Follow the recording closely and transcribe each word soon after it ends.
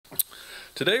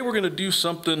Today we're going to do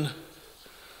something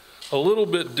a little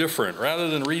bit different. Rather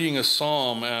than reading a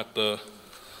psalm at the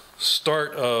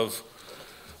start of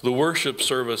the worship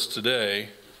service today,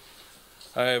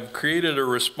 I have created a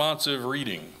responsive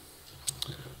reading.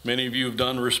 Many of you have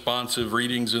done responsive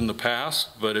readings in the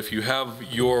past, but if you have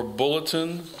your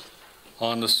bulletin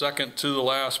on the second to the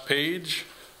last page,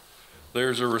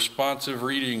 there's a responsive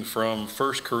reading from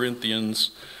 1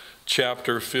 Corinthians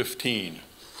chapter 15.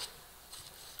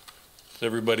 Does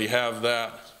everybody have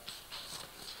that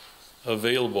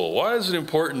available? Why is it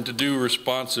important to do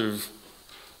responsive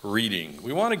reading?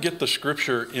 We want to get the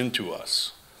scripture into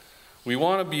us. We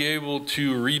want to be able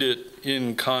to read it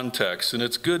in context, and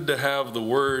it's good to have the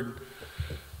word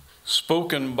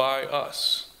spoken by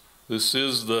us. This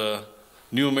is the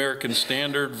New American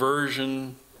Standard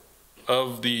version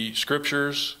of the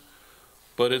scriptures,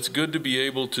 but it's good to be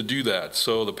able to do that.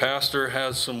 So the pastor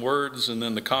has some words, and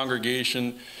then the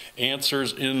congregation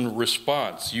answers in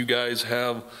response. You guys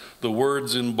have the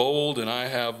words in bold, and I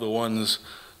have the ones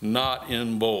not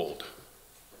in bold.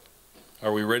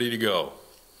 Are we ready to go?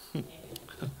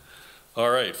 All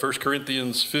right, 1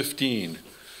 Corinthians 15.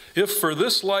 If for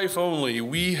this life only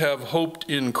we have hoped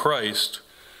in Christ,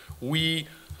 we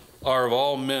are of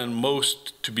all men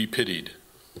most to be pitied.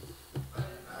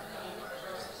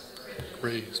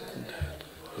 Raised from dead,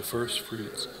 the first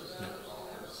fruits,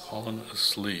 fallen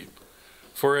asleep.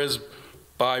 For as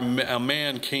by a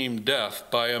man came death,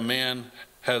 by a man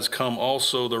has come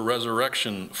also the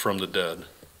resurrection from the dead.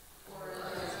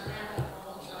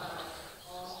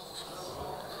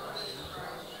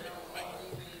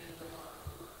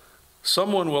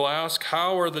 Someone will ask,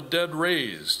 how are the dead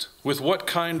raised? With what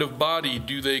kind of body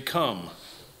do they come?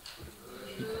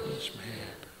 Each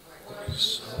man, what you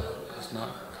sow does not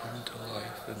come to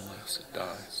life unless it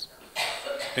dies.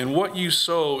 And what you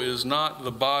sow is not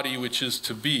the body which is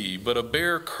to be, but a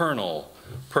bare kernel,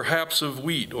 perhaps of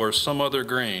wheat or some other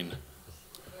grain.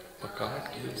 But God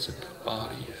gives it a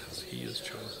body as he has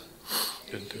chosen,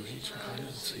 and to each kind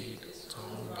of seed its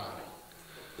own body.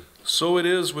 So it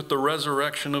is with the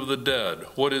resurrection of the dead.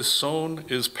 What is sown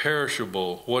is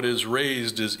perishable. What is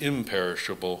raised is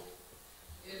imperishable.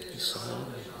 It is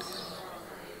sown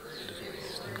it is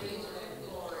raised in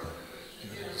glory.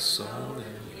 It is sown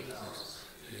in weakness.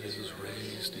 It is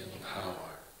raised in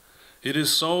power. It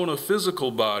is sown a physical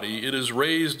body. It is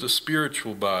raised a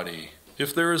spiritual body.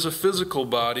 If there is a physical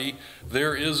body,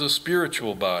 there is a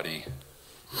spiritual body.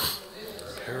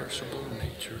 The perishable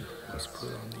nature must put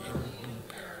on the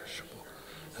imperishable,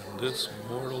 and this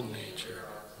mortal nature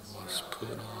must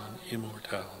put on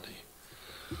immortality.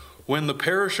 When the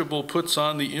perishable puts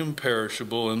on the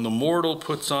imperishable, and the mortal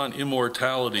puts on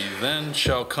immortality, then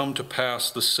shall come to pass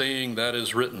the saying that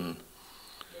is written,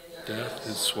 death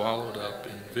is swallowed up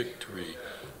in victory.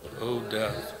 O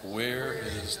death, where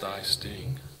is thy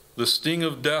sting? The sting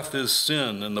of death is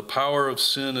sin, and the power of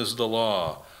sin is the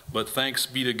law. But thanks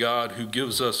be to God who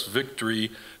gives us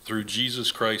victory through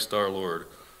Jesus Christ our Lord.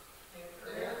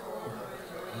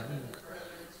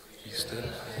 Be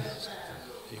steadfast,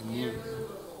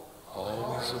 immovable,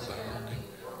 always abounding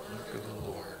for the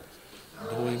Lord,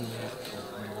 knowing that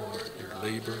the Lord, your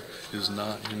labor is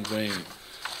not in vain.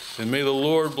 And may the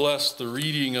Lord bless the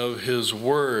reading of his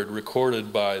word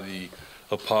recorded by the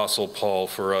Apostle Paul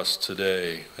for us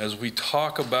today as we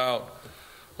talk about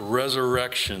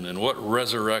resurrection and what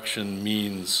resurrection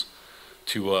means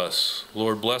to us.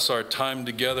 Lord, bless our time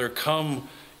together. Come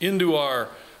into our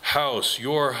house,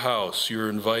 your house. You're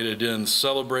invited in.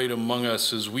 Celebrate among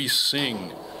us as we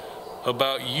sing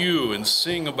about you and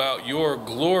sing about your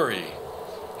glory.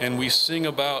 And we sing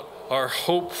about our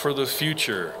hope for the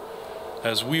future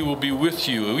as we will be with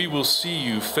you and we will see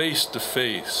you face to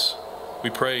face. We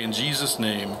pray in Jesus'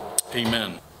 name,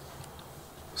 amen.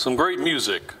 Some great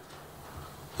music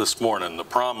this morning, the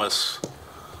promise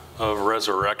of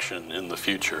resurrection in the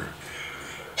future.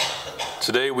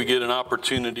 Today we get an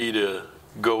opportunity to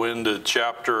go into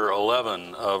chapter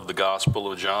 11 of the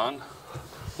Gospel of John.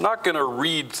 I'm not going to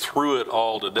read through it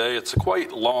all today. It's a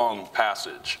quite long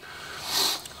passage.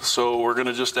 So we're going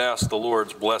to just ask the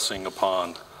Lord's blessing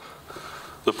upon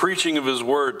the preaching of his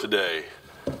word today.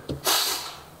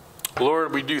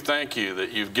 Lord, we do thank you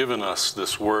that you've given us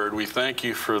this word. We thank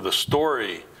you for the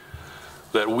story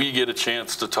that we get a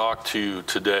chance to talk to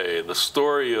today, the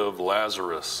story of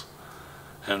Lazarus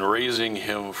and raising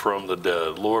him from the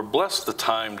dead. Lord, bless the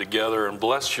time together and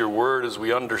bless your word as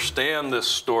we understand this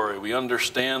story. We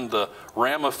understand the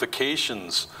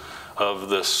ramifications of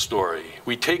this story.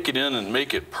 We take it in and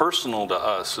make it personal to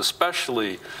us,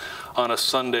 especially on a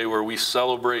Sunday where we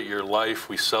celebrate your life,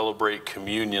 we celebrate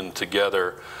communion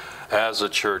together. as a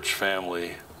church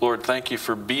family. Lord, thank you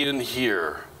for being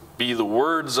here. Be the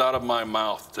words out of my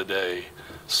mouth today.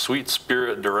 Sweet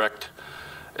Spirit, direct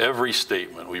every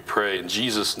statement, we pray in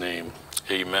Jesus' name.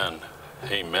 Amen.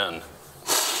 Amen.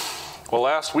 Well,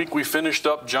 last week we finished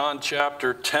up John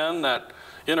chapter 10, that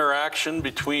interaction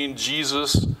between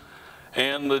Jesus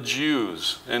and the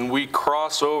Jews. And we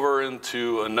cross over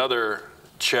into another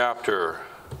chapter.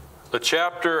 The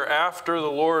chapter after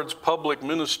the Lord's public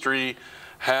ministry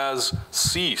has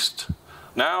ceased.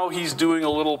 Now he's doing a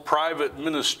little private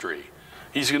ministry.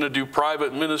 He's going to do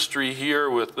private ministry here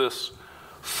with this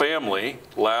family,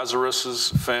 Lazarus's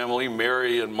family,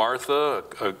 Mary and Martha,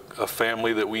 a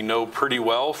family that we know pretty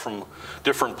well from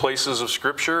different places of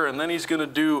Scripture. And then he's going to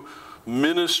do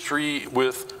ministry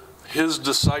with his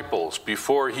disciples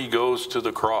before he goes to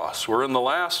the cross. We're in the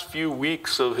last few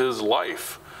weeks of his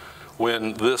life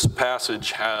when this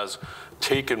passage has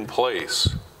taken place.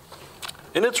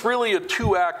 And it's really a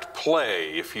two-act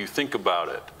play, if you think about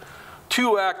it.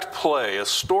 Two-act play, a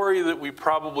story that we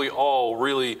probably all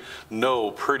really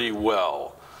know pretty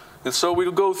well. And so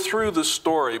we'll go through the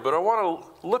story, but I want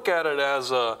to look at it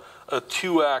as a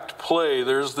two-act play.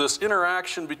 There's this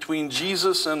interaction between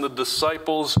Jesus and the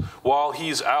disciples while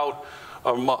he's out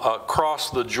across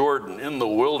the Jordan in the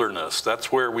wilderness.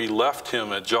 That's where we left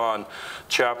him at John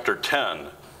chapter 10.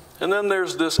 And then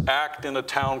there's this act in a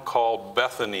town called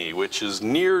Bethany, which is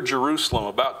near Jerusalem,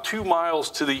 about 2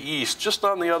 miles to the east, just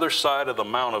on the other side of the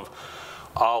Mount of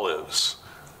Olives.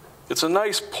 It's a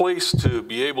nice place to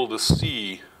be able to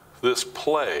see this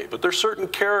play, but there's certain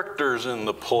characters in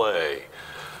the play.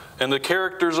 And the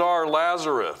characters are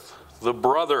Lazarus, the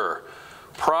brother,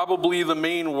 probably the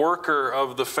main worker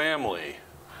of the family.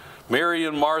 Mary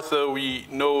and Martha we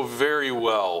know very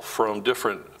well from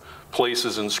different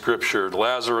places in Scripture.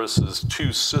 Lazarus'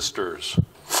 2 sisters.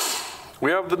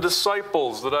 We have the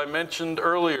disciples that I mentioned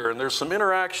earlier, and there's some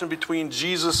interaction between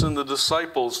Jesus and the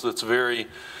disciples that's very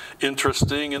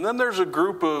interesting. And then there's a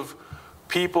group of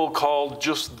people called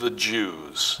just the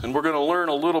Jews, and we're going to learn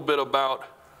a little bit about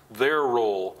their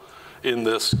role in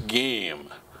this game.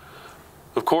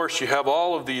 Of course, you have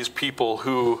all of these people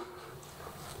who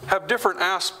have different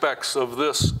aspects of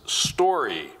this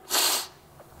story.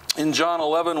 In John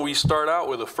 11, we start out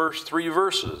with the first 3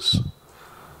 verses.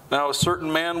 Now a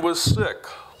certain man was sick,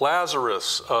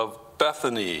 Lazarus of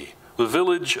Bethany, the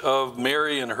village of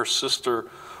Mary and her sister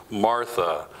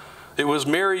Martha. It was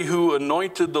Mary who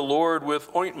anointed the Lord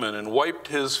with ointment and wiped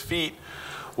his feet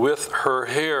with her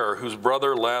hair, whose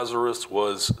brother Lazarus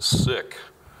was sick.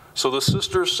 So the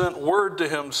sisters sent word to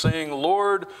him, saying,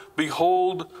 Lord,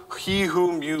 behold, he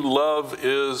whom you love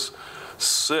is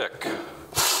sick.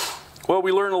 Well,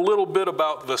 we learn a little bit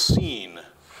about the scene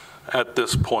at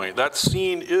this point. That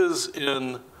scene is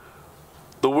in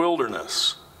the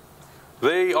wilderness.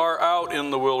 They are out in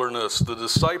the wilderness. The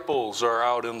disciples are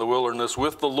out in the wilderness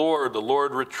with the Lord. The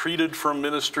Lord retreated from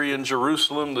ministry in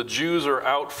Jerusalem. The Jews are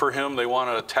out for him. They want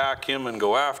to attack him and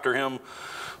go after him.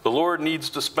 The Lord needs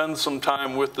to spend some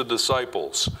time with the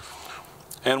disciples.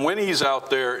 And when he's out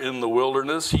there in the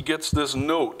wilderness, he gets this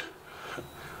note.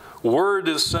 Word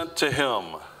is sent to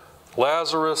him.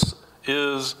 Lazarus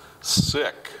is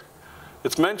sick.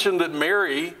 It's mentioned that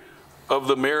Mary of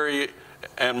the Mary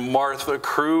and Martha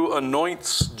crew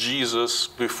anoints Jesus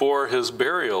before his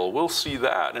burial. We'll see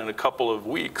that in a couple of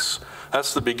weeks.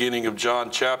 That's the beginning of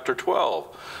John chapter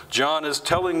 12. John is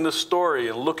telling the story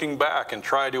and looking back and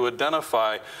try to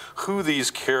identify who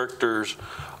these characters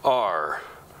are.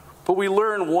 But we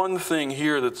learn one thing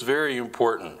here that's very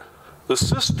important. The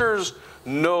sisters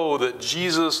know that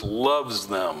Jesus loves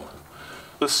them.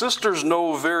 The sisters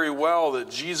know very well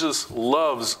that Jesus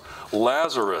loves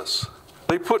Lazarus.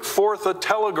 They put forth a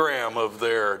telegram of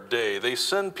their day. They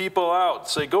send people out,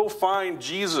 say, go find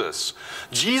Jesus.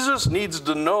 Jesus needs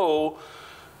to know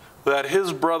that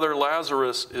his brother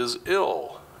Lazarus is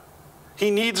ill. He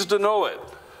needs to know it.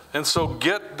 And so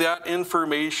get that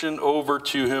information over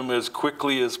to him as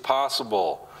quickly as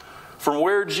possible. From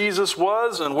where Jesus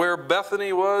was and where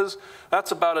Bethany was,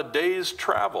 that's about a day's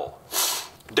travel.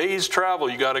 Day's travel.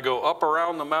 You got to go up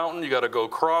around the mountain. You got to go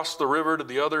across the river to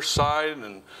the other side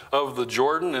of the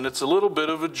Jordan. And it's a little bit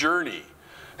of a journey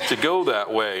to go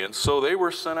that way. And so they were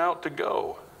sent out to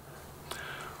go.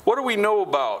 What do we know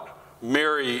about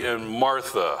Mary and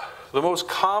Martha? The most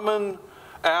common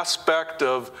aspect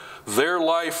of their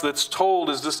life that's told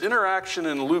is this interaction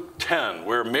in Luke 10,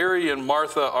 where Mary and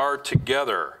Martha are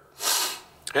together.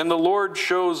 And the Lord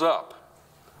shows up.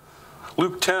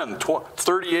 Luke 10,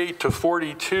 38 to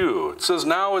 42. It says,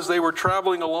 now as they were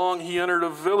traveling along, he entered a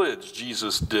village,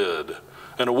 Jesus did.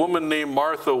 and a woman named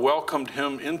Martha welcomed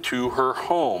him into her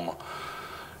home.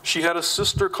 She had a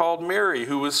sister called Mary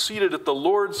who was seated at the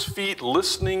Lord's feet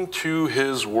listening to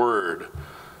his word.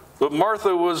 But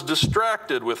Martha was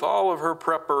distracted with all of her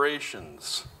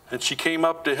preparations. And she came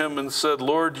up to him and said,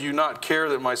 "Lord, do you not care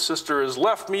that my sister has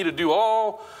left me to do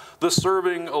all the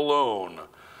serving alone?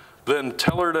 Then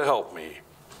tell her to help me."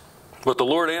 But the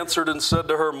Lord answered and said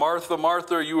to her, "Martha,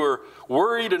 Martha, you are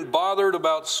worried and bothered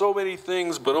about so many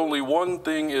things, but only one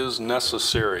thing is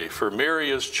necessary. For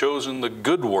Mary has chosen the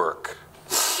good work,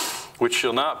 which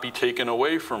shall not be taken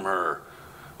away from her."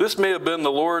 This may have been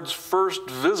the Lord's first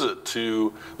visit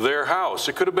to their house.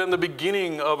 It could have been the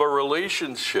beginning of a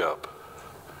relationship.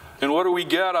 And what do we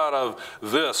get out of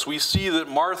this? We see that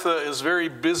Martha is very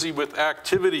busy with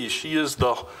activities. She is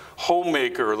the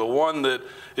homemaker, the one that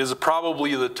is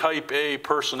probably the type A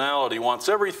personality, wants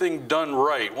everything done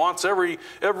right, wants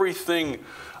everything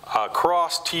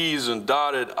crossed T's and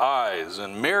dotted I's.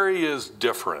 And Mary is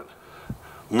different.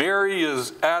 Mary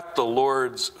is at the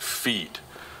Lord's feet.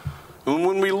 And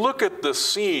when we look at this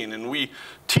scene and we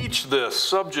teach this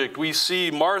subject, we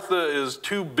see Martha is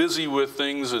too busy with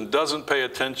things and doesn't pay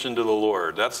attention to the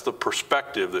Lord. That's the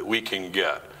perspective that we can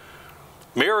get.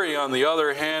 Mary, on the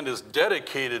other hand, is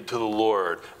dedicated to the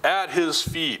Lord, at his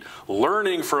feet,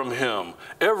 learning from him,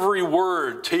 every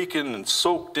word taken and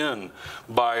soaked in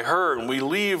by her. And we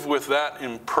leave with that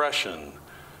impression.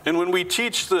 And when we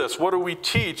teach this, what do we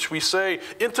teach? We say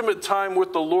intimate time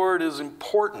with the Lord is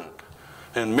important.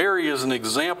 And Mary is an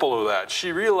example of that.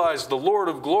 She realized the Lord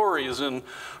of glory is in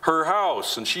her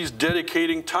house, and she's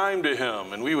dedicating time to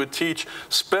him. And we would teach,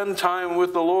 spend time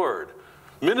with the Lord.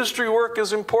 Ministry work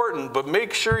is important, but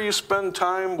make sure you spend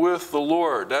time with the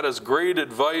Lord. That is great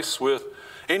advice with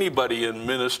anybody in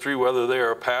ministry, whether they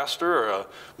are a pastor or a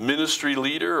ministry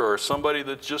leader or somebody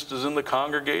that just is in the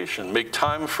congregation. Make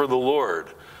time for the Lord,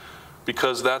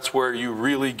 because that's where you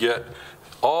really get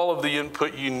all of the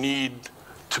input you need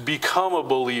to become a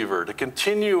believer, to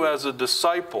continue as a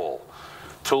disciple,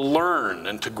 to learn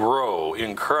and to grow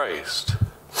in Christ.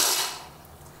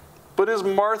 But is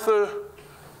Martha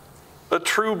a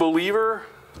true believer?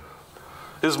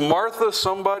 Is Martha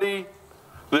somebody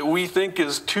that we think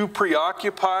is too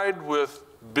preoccupied with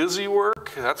busy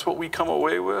work? That's what we come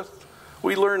away with?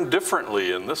 We learn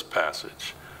differently in this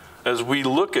passage. As we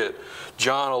look at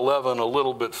John 11 a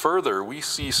little bit further, we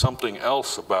see something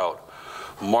else about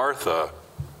Martha.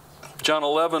 John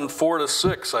 11,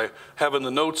 4-6, I have in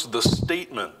the notes the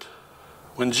statement.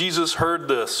 When Jesus heard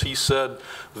this, he said,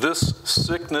 "This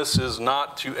sickness is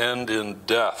not to end in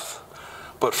death,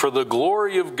 but for the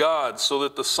glory of God, so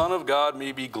that the Son of God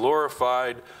may be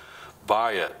glorified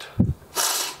by it."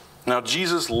 Now,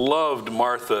 Jesus loved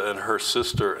Martha and her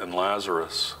sister and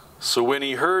Lazarus. So when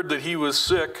he heard that he was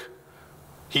sick,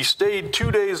 he stayed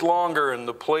 2 days longer in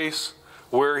the place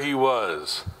where he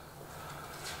was.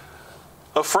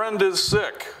 A friend is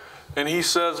sick, and he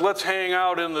says, "Let's hang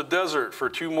out in the desert for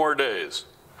 2 more days."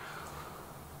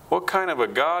 What kind of a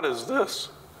God is this?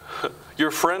 Your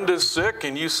friend is sick,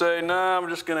 and you say, "Nah, I'm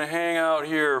just going to hang out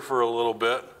here for a little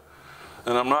bit,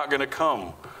 and I'm not going to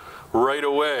come right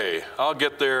away. I'll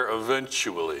get there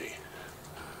eventually."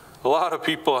 A lot of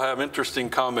people have interesting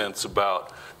comments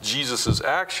about Jesus'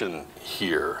 action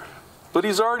here. But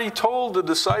he's already told the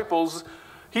disciples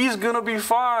he's going to be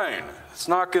fine. It's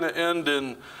not going to end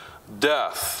in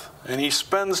death. And he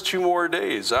spends 2 more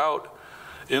days out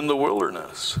in the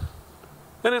wilderness.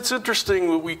 And it's interesting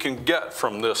what we can get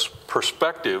from this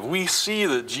perspective. We see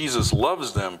that Jesus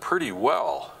loves them pretty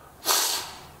well.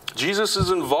 Jesus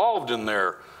is involved in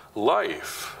their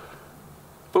life.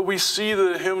 But we see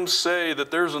him say that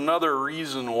there's another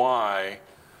reason why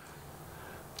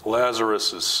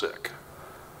Lazarus is sick.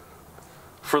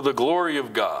 For the glory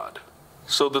of God,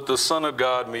 so that the Son of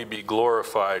God may be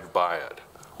glorified by it.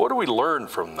 What do we learn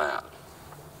from that?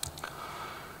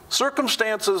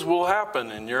 Circumstances will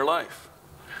happen in your life.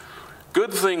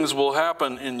 Good things will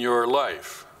happen in your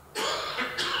life.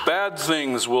 Bad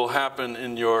things will happen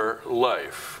in your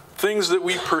life. Things that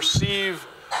we perceive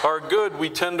are good, we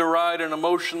tend to ride an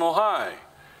emotional high.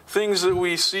 Things that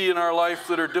we see in our life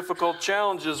that are difficult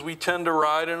challenges, we tend to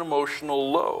ride an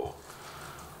emotional low.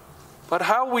 But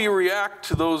how we react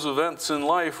to those events in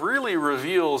life really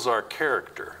reveals our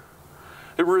character.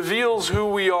 It reveals who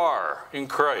we are in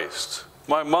Christ.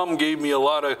 My mom gave me a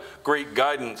lot of great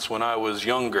guidance when I was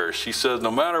younger. She said, "No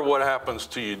matter what happens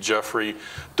to you, Geoffrey,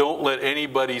 don't let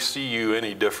anybody see you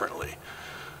any differently.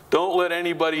 Don't let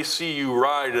anybody see you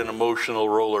ride an emotional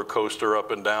roller coaster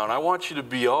up and down. I want you to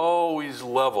be always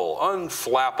level,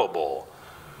 unflappable.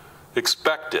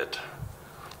 Expect it."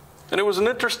 And it was an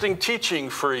interesting teaching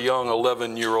for a young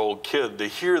 11-year-old kid to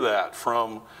hear that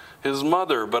from his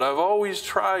mother. But I've always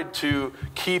tried to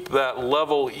keep that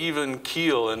level, even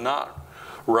keel and not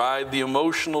ride the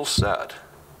emotional set.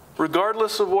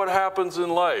 Regardless of what happens in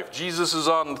life, Jesus is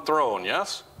on the throne,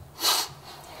 yes?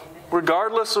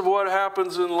 Regardless of what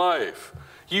happens in life,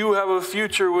 you have a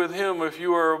future with him if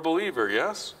you are a believer,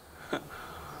 yes?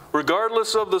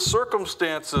 Regardless of the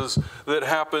circumstances that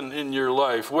happen in your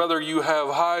life, whether you have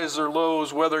highs or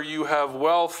lows, whether you have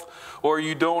wealth or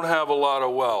you don't have a lot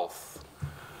of wealth,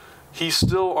 he's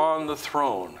still on the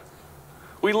throne.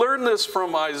 We learn this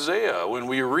from Isaiah when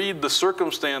we read the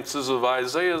circumstances of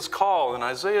Isaiah's call in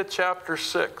Isaiah chapter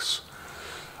 6.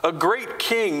 A great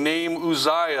king named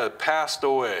Uzziah passed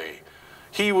away.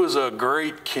 He was a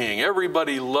great king.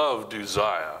 Everybody loved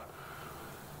Uzziah.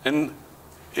 And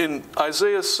in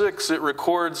Isaiah 6, it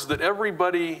records that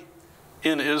everybody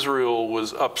in Israel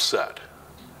was upset.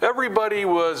 Everybody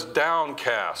was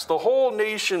downcast. The whole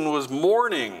nation was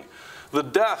mourning the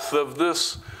death of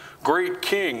this great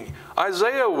king.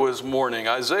 Isaiah was mourning.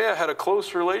 Isaiah had a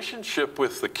close relationship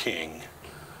with the king.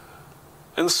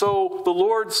 And so the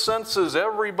Lord senses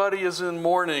everybody is in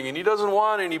mourning, and he doesn't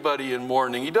want anybody in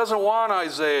mourning. He doesn't want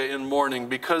Isaiah in mourning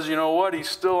because you know what? He's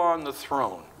still on the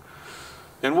throne.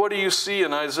 And what do you see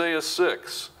in Isaiah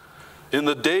 6? In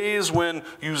the days when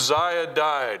Uzziah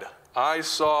died, I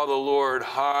saw the Lord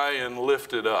high and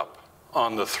lifted up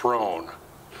on the throne.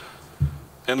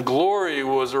 And glory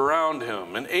was around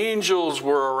him, and angels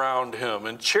were around him,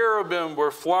 and cherubim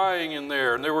were flying in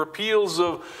there, and there were peals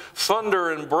of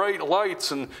thunder and bright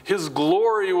lights, and his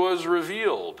glory was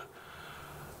revealed.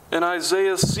 And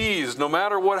Isaiah sees, no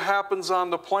matter what happens on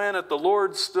the planet, the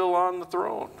Lord's still on the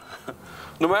throne.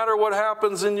 No matter what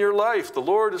happens in your life, the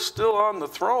Lord is still on the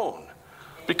throne,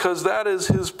 because that is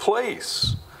his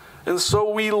place. And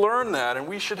so we learn that, and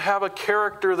we should have a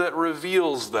character that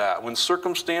reveals that. When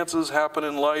circumstances happen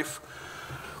in life,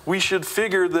 we should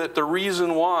figure that the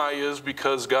reason why is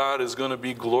because God is going to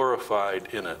be glorified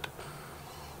in it.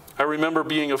 I remember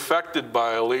being affected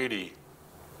by a lady.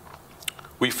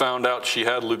 We found out she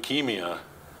had leukemia,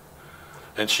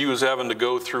 and she was having to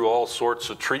go through all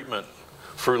sorts of treatment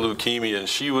for leukemia, and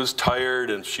she was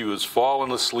tired and she was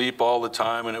falling asleep all the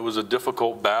time, and it was a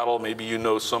difficult battle. Maybe you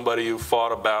know somebody who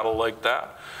fought a battle like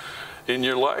that in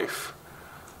your life.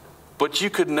 But you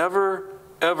could never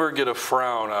ever get a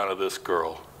frown out of this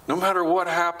girl. No matter what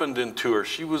happened into her,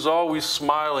 she was always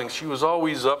smiling, she was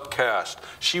always upcast,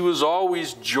 she was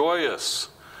always joyous.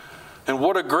 And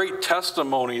what a great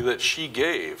testimony that she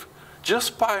gave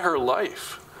just by her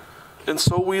life. And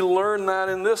so we learn that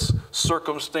in this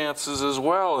circumstances as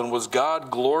well. And was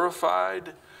God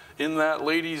glorified in that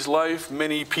lady's life?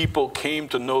 Many people came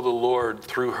to know the Lord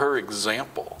through her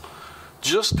example.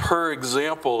 Just her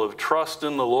example of trust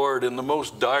in the Lord in the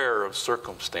most dire of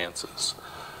circumstances.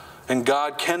 And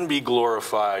God can be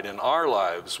glorified in our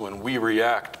lives when we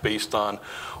react based on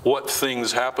what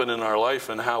things happen in our life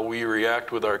and how we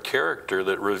react with our character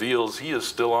that reveals he is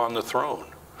still on the throne.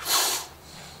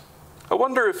 I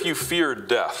wonder if you fear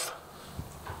death.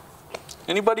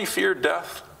 Anybody fear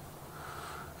death?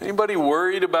 Anybody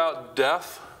worried about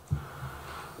death?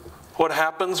 What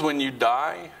happens when you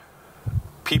die?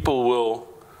 People will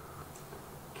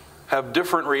have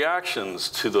different reactions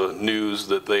to the news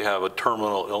that they have a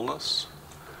terminal illness.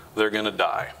 They're going to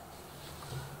die.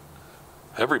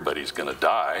 Everybody's going to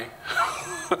die.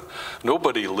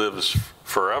 Nobody lives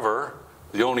forever.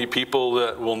 The only people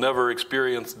that will never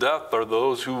experience death are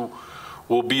those who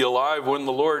will be alive when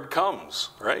the Lord comes,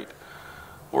 right?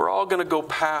 We're all going to go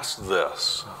past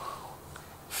this.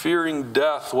 Fearing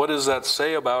death, what does that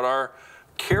say about our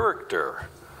character?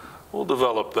 We'll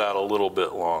develop that a little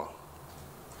bit long.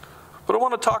 But I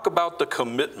want to talk about the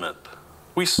commitment.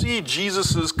 We see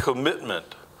Jesus'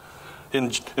 commitment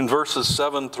in verses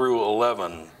 7 through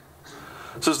 11.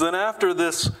 It says, then after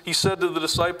this, he said to the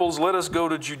disciples, let us go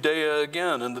to Judea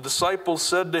again. And the disciples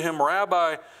said to him,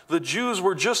 Rabbi, the Jews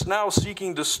were just now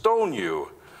seeking to stone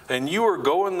you, and you are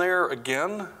going there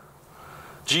again?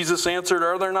 Jesus answered,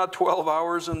 are there not 12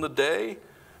 hours in the day?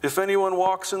 If anyone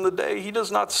walks in the day, he does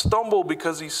not stumble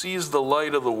because he sees the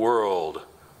light of the world.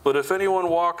 But if anyone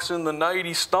walks in the night,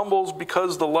 he stumbles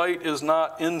because the light is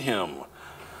not in him.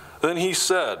 Then he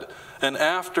said, and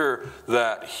after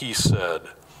that he said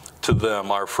to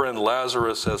them, our friend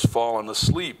Lazarus has fallen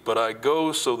asleep, but I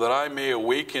go so that I may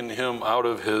awaken him out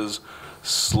of his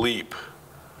sleep.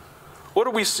 What do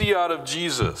we see out of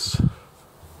Jesus?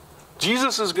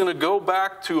 Jesus is going to go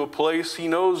back to a place he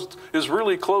knows is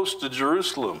really close to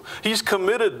Jerusalem. He's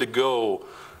committed to go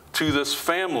to this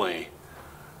family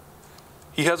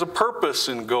He has a purpose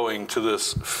in going to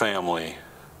this family.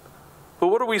 But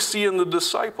what do we see in the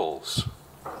disciples?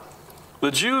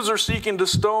 The Jews are seeking to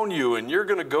stone you, and you're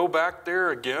going to go back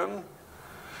there again?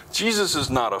 Jesus is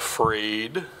not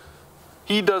afraid.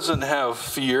 He doesn't have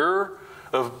fear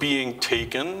of being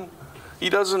taken. He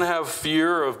doesn't have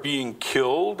fear of being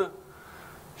killed.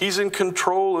 He's in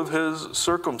control of his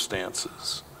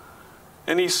circumstances.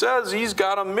 And he says he's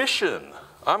got a mission.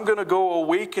 I'm going to go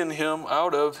awaken him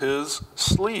out of his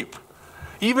sleep.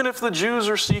 Even if the Jews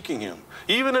are seeking him,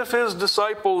 even if his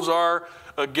disciples are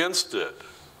against it.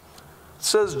 It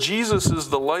says Jesus is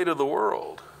the light of the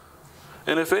world.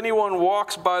 And if anyone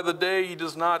walks by the day, he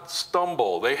does not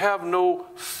stumble. They have no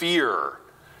fear.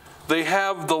 They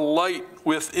have the light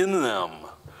within them.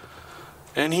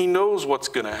 And he knows what's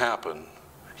going to happen.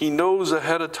 He knows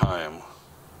ahead of time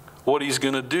what he's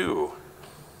going to do.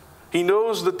 He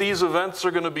knows that these events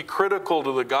are going to be critical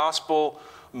to the gospel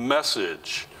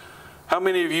message. How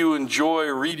many of you enjoy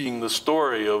reading the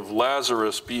story of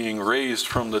Lazarus being raised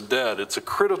from the dead? It's a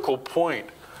critical point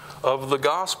of the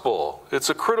gospel. It's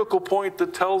a critical point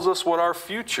that tells us what our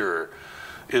future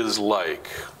is like.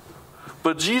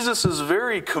 But Jesus is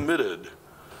very committed,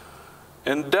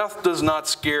 and death does not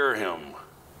scare him.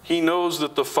 He knows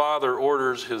that the Father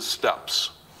orders his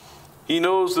steps. He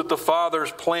knows that the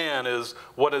Father's plan is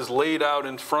what is laid out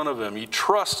in front of him. He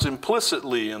trusts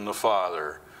implicitly in the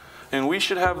Father. And we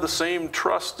should have the same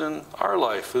trust in our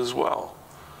life as well.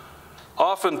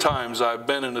 Oftentimes I've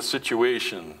been in a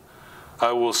situation,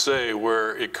 I will say,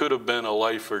 where it could have been a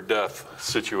life or death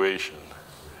situation.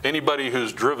 Anybody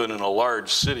who's driven in a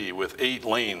large city with 8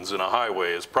 lanes in a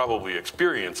highway has probably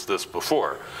experienced this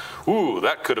before. Ooh,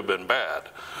 that could have been bad.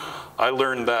 I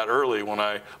learned that early when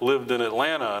I lived in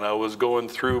Atlanta and I was going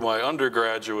through my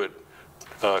undergraduate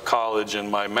college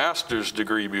and my master's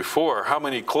degree before. How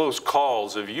many close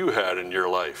calls have you had in your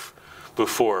life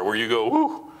before where you go,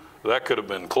 whoo, that could have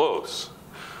been close?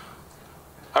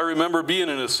 I remember being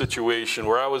in a situation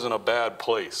where I was in a bad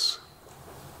place.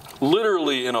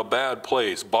 Literally in a bad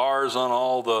place. Bars on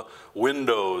all the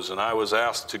windows, and I was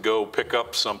asked to go pick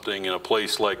up something in a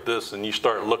place like this, and you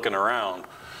start looking around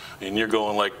and you're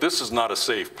going like, this is not a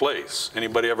safe place.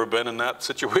 Anybody ever been in that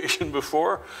situation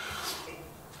before?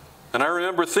 And I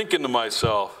remember thinking to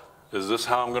myself, is this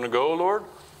how I'm going to go, Lord?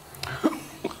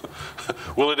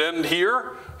 Will it end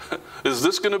here? Is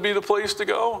this going to be the place to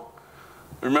go?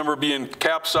 I remember being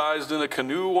capsized in a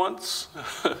canoe once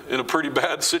in a pretty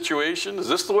bad situation. Is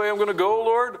this the way I'm going to go,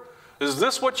 Lord? Is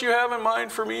this what you have in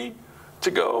mind for me to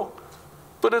go?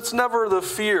 But it's never the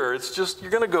fear. It's just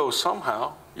you're going to go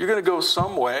somehow. You're going to go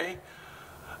some way.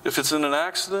 If it's in an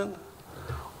accident,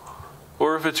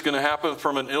 or if it's going to happen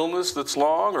from an illness that's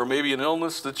long, or maybe an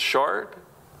illness that's short,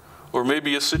 or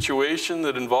maybe a situation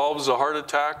that involves a heart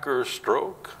attack or a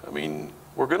stroke. I mean,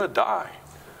 we're going to die.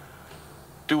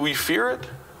 Do we fear it?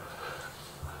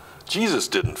 Jesus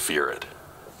didn't fear it.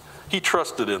 He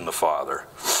trusted in the Father.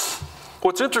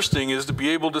 What's interesting is to be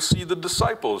able to see the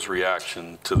disciples'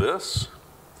 reaction to this.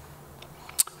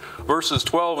 Verses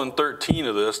 12 and 13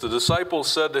 of this, the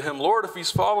disciples said to him, Lord, if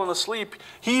he's fallen asleep,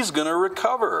 he's going to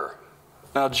recover.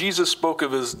 Now, Jesus spoke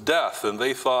of his death, and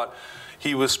they thought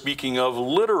he was speaking of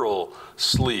literal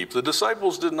sleep. The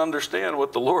disciples didn't understand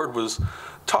what the Lord was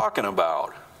talking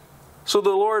about. So the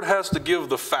Lord has to give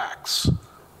the facts.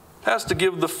 Has to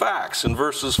give the facts in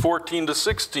verses 14 to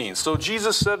 16. So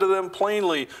Jesus said to them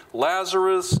plainly,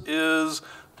 Lazarus is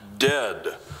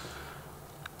dead.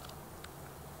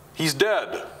 He's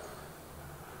dead.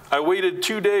 I waited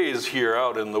 2 days here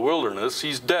out in the wilderness.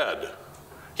 He's dead.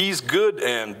 He's good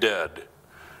and dead,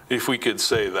 if we could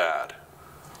say that.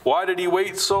 Why did he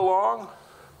wait so long?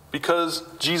 Because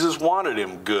Jesus wanted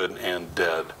him good and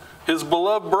dead. His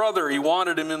beloved brother, he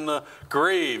wanted him in the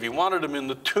grave. He wanted him in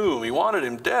the tomb. He wanted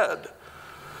him dead.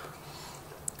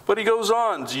 But he goes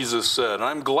on, Jesus said,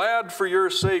 I'm glad for your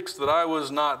sakes that I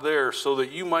was not there, so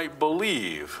that you might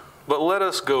believe. But let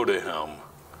us go to him.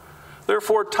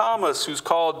 Therefore Thomas, who's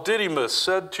called Didymus,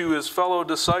 said to his fellow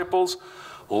disciples,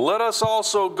 let us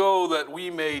also go that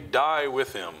we may die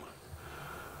with him.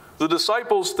 The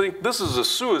disciples think this is a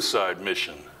suicide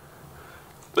mission.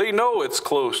 They know it's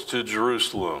close to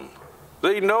Jerusalem.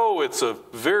 They know it's a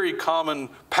very common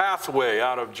pathway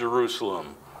out of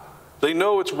Jerusalem. They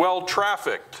know it's well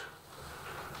trafficked.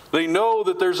 They know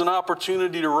that there's an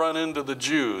opportunity to run into the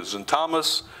Jews. And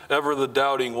Thomas, ever the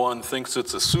doubting one, thinks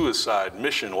it's a suicide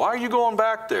mission. Why are you going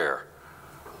back there?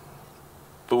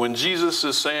 But when Jesus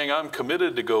is saying, I'm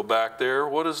committed to go back there,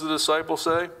 what does the disciple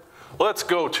say? Let's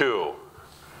go too.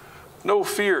 No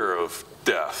fear of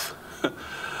death.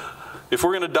 If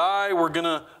we're going to die, we're going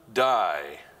to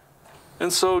die.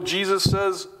 And so Jesus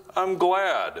says, I'm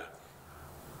glad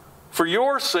for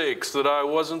your sakes that I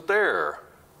wasn't there,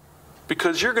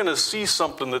 because you're going to see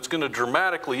something that's going to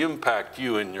dramatically impact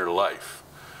you in your life.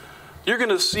 You're going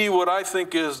to see what I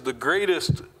think is the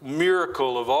greatest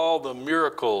miracle of all the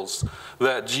miracles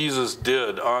that Jesus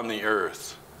did on the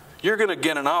earth. You're going to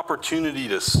get an opportunity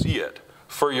to see it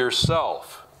for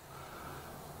yourself.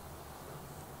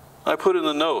 I put in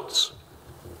the notes,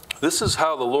 this is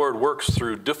how the Lord works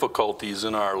through difficulties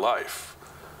in our life.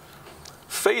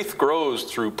 Faith grows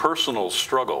through personal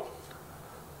struggle.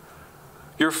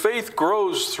 Your faith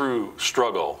grows through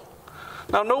struggle.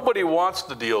 Now, nobody wants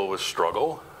to deal with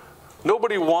struggle.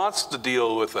 Nobody wants to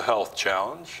deal with a health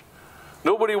challenge.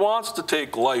 Nobody wants to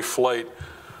take life flight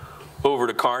over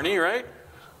to Kearney, right?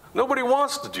 Nobody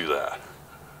wants to do that.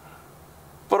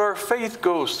 But our faith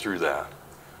goes through that.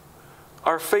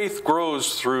 Our faith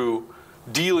grows through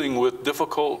dealing with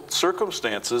difficult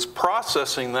circumstances,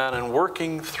 processing that and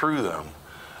working through them.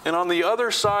 And on the other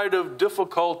side of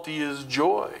difficulty is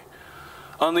joy.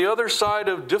 On the other side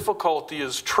of difficulty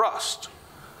is trust.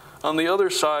 On the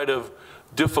other side of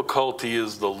difficulty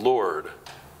is the Lord,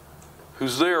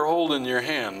 who's there holding your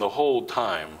hand the whole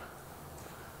time.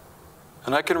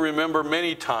 And I can remember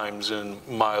many times in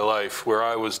my life where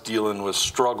I was dealing with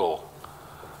struggle,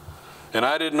 and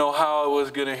I didn't know how I was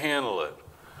going to handle it.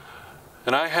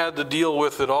 And I had to deal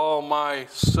with it all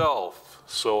myself,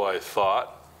 so I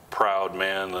thought, proud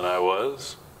man that I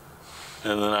was.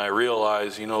 And then I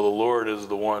realized, the Lord is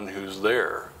the one who's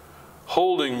there,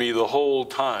 holding me the whole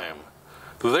time,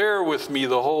 there with me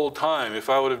the whole time. If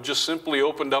I would have just simply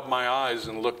opened up my eyes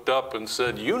and looked up and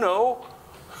said, you know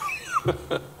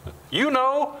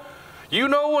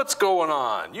what's going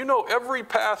on. You know every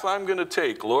path I'm going to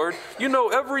take, Lord. You know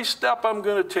every step I'm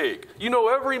going to take. You know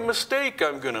every mistake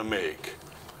I'm going to make.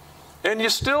 And you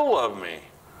still love me.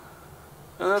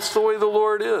 And that's the way the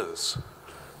Lord is.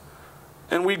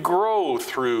 And we grow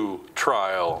through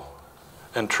trial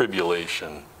and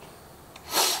tribulation.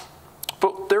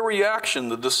 But their reaction,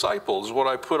 the disciples, what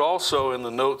I put also in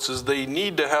the notes is they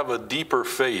need to have a deeper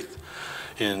faith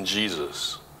in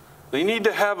Jesus. They need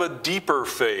to have a deeper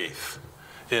faith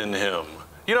in Him.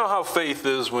 You know how faith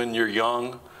is when you're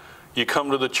young? You come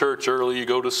to the church early, you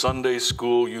go to Sunday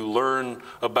school, you learn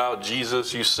about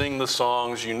Jesus, you sing the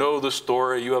songs, you know the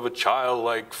story, you have a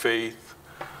childlike faith.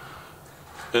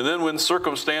 And then when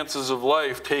circumstances of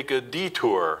life take a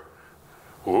detour,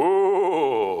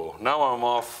 whoa, now I'm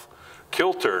off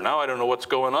kilter. Now I don't know what's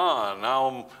going on.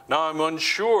 Now I'm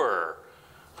unsure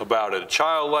about it.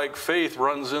 Childlike faith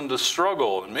runs into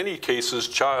struggle. In many cases,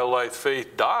 childlike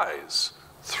faith dies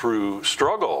through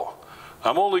struggle.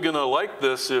 I'm only going to like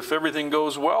this if everything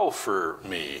goes well for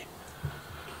me.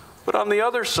 But on the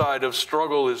other side of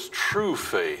struggle is true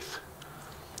faith.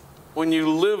 When you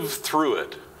live through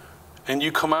it and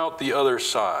you come out the other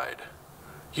side,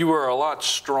 you are a lot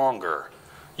stronger.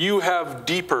 You have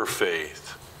deeper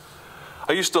faith.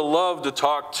 I used to love to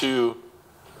talk to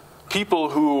people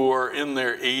who are in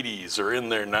their 80s or in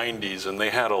their 90s and they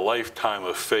had a lifetime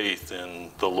of faith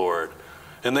in the Lord.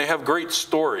 And they have great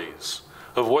stories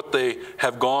of what they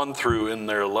have gone through in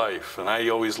their life. And I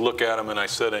always look at them and I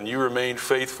said, and you remained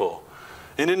faithful.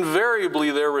 And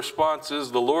invariably their response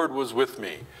is, the Lord was with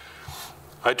me.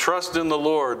 I trust in the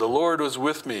Lord was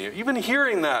with me. Even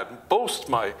hearing that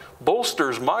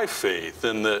bolsters my faith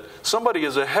in that somebody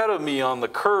is ahead of me on the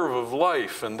curve of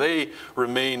life and they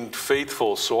remained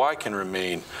faithful so I can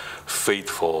remain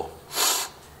faithful.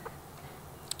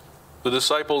 The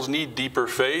disciples need deeper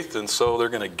faith, and so they're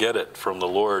going to get it from the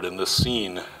Lord in this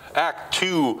scene. Act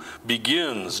 2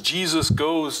 begins. Jesus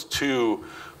goes to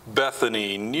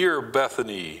Bethany, near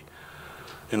Bethany,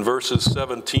 in verses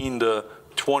 17 to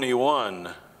 21.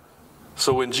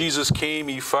 So when Jesus came,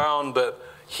 he found that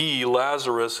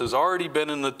Lazarus, has already been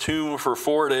in the tomb for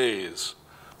 4 days.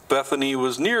 Bethany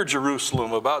was near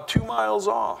Jerusalem, about 2 miles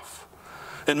off.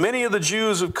 And many of the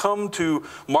Jews have come to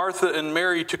Martha and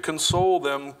Mary to console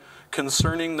them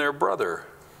concerning their brother.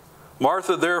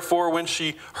 Martha, therefore, when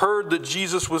she heard that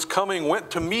Jesus was coming, went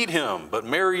to meet him, but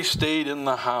Mary stayed in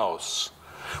the house.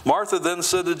 Martha then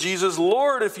said to Jesus,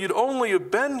 Lord, if you'd only have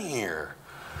been here,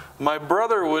 my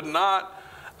brother would not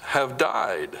have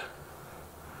died.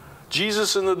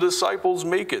 Jesus and the disciples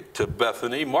make it to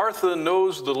Bethany. Martha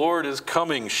knows the Lord is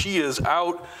coming. She is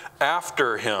out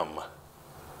after him.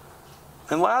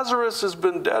 And Lazarus has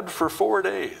been dead for 4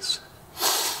 days.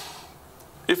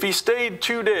 If he stayed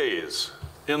 2 days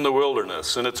in the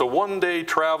wilderness, and it's a 1-day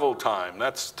travel time,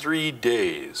 that's 3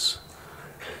 days.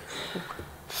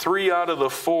 3 out of the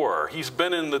 4, he's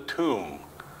been in the tomb.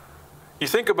 You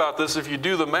think about this, if you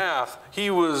do the math, he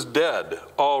was dead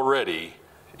already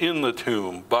in the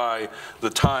tomb by the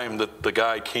time that the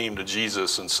guy came to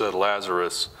Jesus and said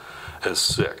Lazarus is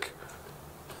sick.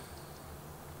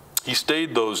 He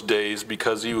stayed those days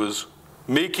because he was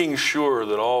making sure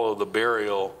that all of the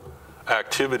burial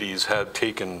activities had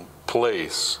taken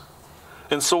place.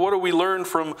 And so what do we learn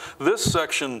from this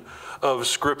section of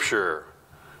Scripture?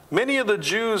 Many of the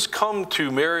Jews come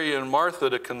to Mary and Martha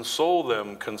to console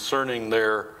them concerning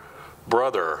their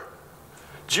brother.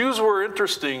 Jews were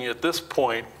interesting at this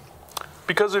point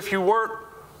because if you weren't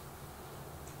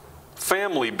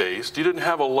family-based, you didn't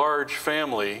have a large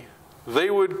family, they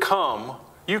would come.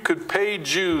 You could pay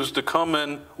Jews to come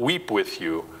and weep with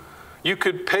you. You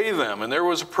could pay them, and there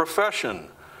was a profession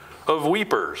of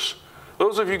weepers.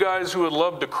 Those of you guys who would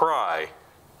love to cry,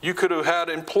 you could have had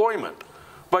employment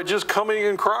by just coming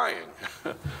and crying.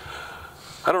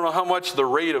 I don't know how much the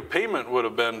rate of payment would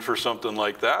have been for something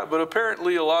like that, but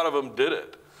apparently a lot of them did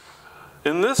it.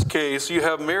 In this case, you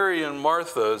have Mary and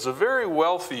Martha. It's a very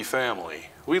wealthy family.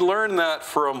 We learn that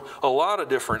from a lot of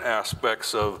different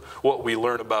aspects of what we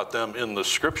learn about them in the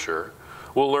Scripture.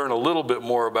 We'll learn a little bit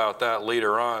more about that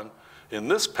later on in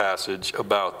this passage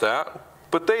about that.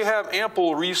 But they have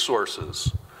ample resources.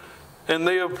 And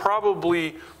they have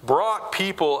probably brought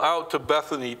people out to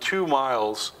Bethany 2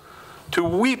 miles to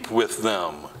weep with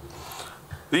them.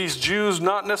 These Jews,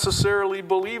 not necessarily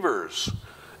believers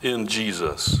in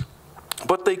Jesus,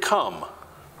 but they come.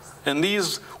 And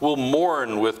these will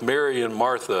mourn with Mary and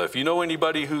Martha. If you know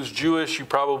anybody who's Jewish, you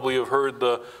probably have heard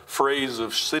the phrase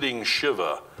of sitting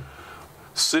Shiva.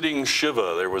 Sitting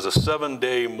Shiva, there was a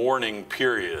 7-day mourning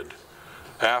period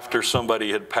after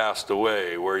somebody had passed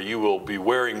away, where you will be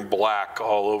wearing black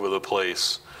all over the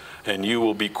place, and you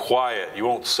will be quiet. You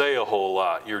won't say a whole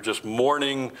lot. You're just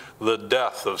mourning the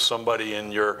death of somebody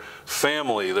in your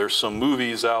family. There's some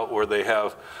movies out where they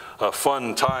have a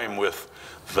fun time with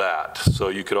that, so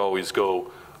you could always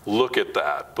go look at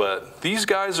that. But these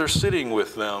guys are sitting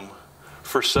with them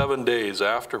for 7 days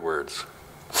afterwards.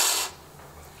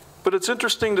 But it's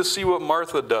interesting to see what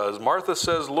Martha does. Martha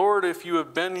says, Lord, if you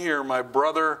had been here, my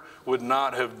brother would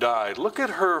not have died. Look at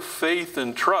her faith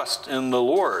and trust in the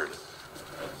Lord.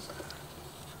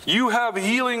 You have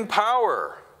healing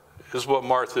power, is what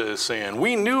Martha is saying.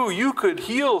 We knew you could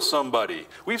heal somebody.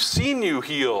 We've seen you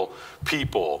heal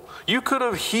people. You could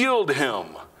have healed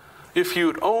him if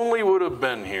you only would have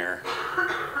been here.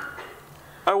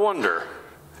 I wonder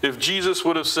if Jesus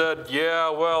would have said, yeah,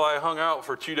 well, I hung out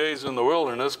for 2 days in the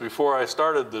wilderness before I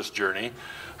started this journey,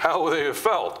 how would they have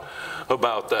felt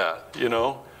about that? You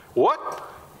know, what?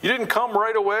 You didn't come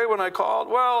right away when I called?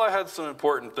 Well, I had some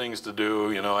important things to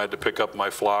do. You know, I had to pick up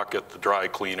my flock at the dry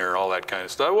cleaner, all that kind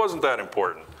of stuff. It wasn't that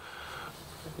important.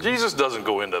 Jesus doesn't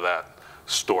go into that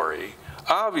story,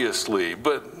 obviously,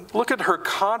 but look at her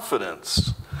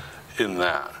confidence in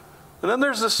that. And then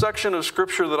there's this section of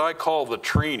Scripture that I call the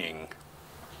training.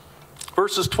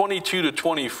 Verses 22 to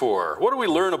 24. What do we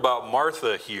learn about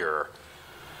Martha here?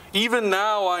 Even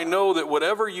now I know that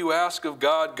whatever you ask of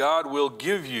God, God will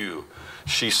give you,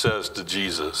 she says to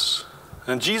Jesus.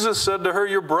 And Jesus said to her,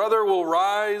 your brother will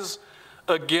rise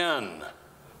again.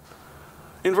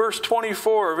 In verse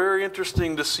 24, very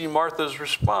interesting to see Martha's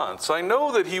response. I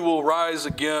know that he will rise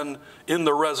again in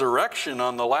the resurrection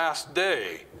on the last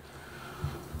day.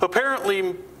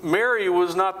 Apparently, Mary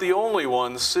was not the only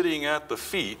one sitting at the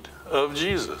feet of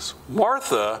Jesus.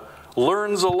 Martha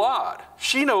learns a lot.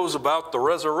 She knows about the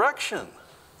resurrection.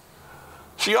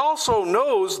 She also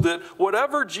knows that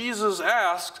whatever Jesus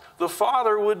asked, the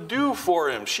Father would do for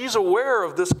him. She's aware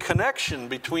of this connection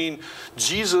between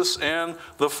Jesus and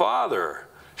the Father.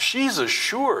 She's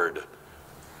assured.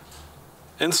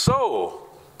 And so,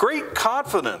 great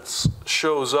confidence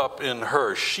shows up in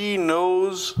her. She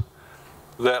knows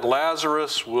that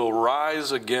Lazarus will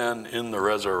rise again in the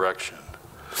resurrection.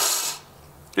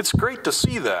 It's great to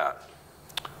see that.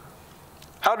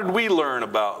 How did we learn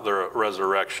about the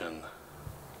resurrection?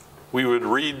 We would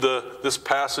read this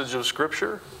passage of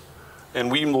Scripture, and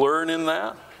we learn in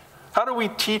that. How do we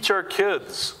teach our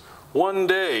kids one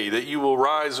day that you will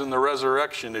rise in the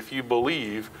resurrection if you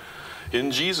believe in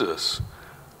Jesus?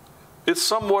 It's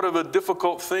somewhat of a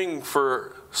difficult thing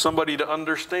for somebody to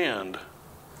understand.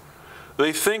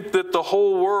 They think that the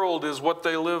whole world is what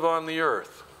they live on the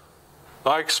earth.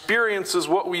 Our experience is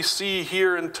what we see,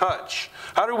 hear, and touch.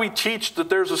 How do we teach that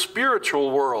there's a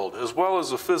spiritual world as well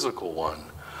as a physical one?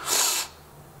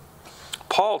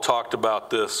 Paul talked about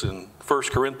this in 1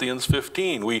 Corinthians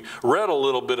 15. We read a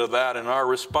little bit of that in our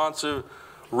responsive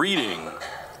reading.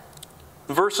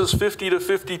 Verses 50 to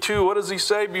 52, what does he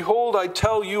say? Behold, I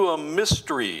tell you a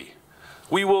mystery.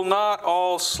 We will not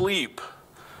all sleep,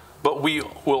 but we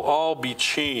will all be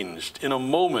changed in a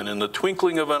moment, in the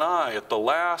twinkling of an eye, at the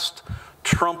last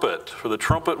trumpet. For the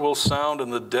trumpet will sound,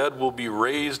 and the dead will be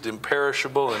raised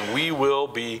imperishable, and we will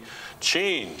be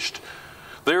changed.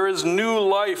 There is new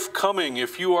life coming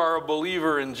if you are a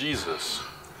believer in Jesus.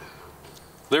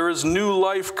 There is new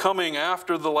life coming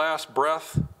after the last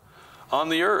breath on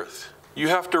the earth. You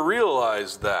have to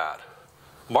realize that.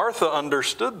 Martha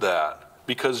understood that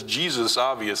because Jesus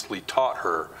obviously taught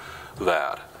her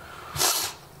that.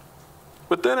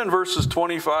 But then in verses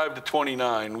 25 to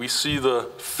 29, we see the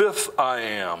fifth I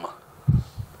am.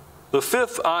 The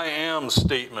fifth I am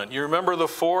statement. You remember the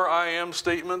 4 I am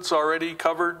statements already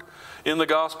covered in the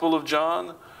Gospel of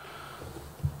John?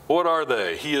 What are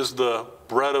they? He is the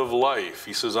bread of life.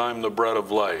 He says, I'm the bread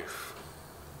of life.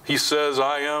 He says,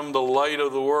 I am the light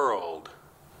of the world.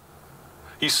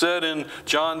 He said in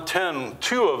John 10,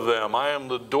 2 of them, I am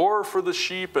the door for the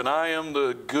sheep and I am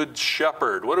the good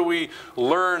shepherd. What do we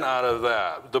learn out of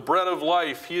that? The bread of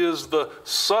life, he is the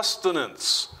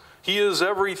sustenance. He is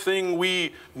everything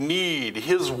we need.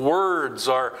 His words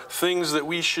are things that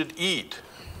we should eat.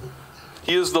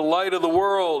 He is the light of the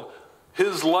world.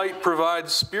 His light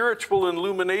provides spiritual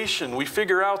illumination. We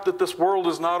figure out that this world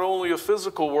is not only a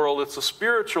physical world, it's a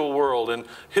spiritual world. And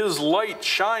his light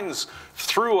shines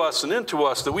through us and into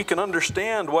us that we can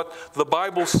understand what the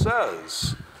Bible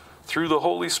says through the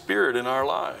Holy Spirit in our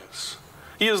lives.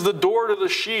 He is the door to the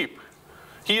sheep.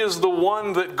 He is the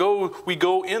one that we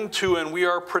go into and we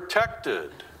are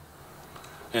protected.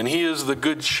 And he is the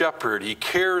good shepherd. He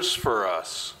cares for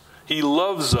us. He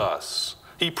loves us.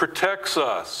 He protects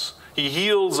us. He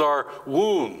heals our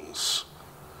wounds.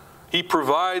 He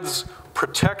provides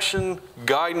protection,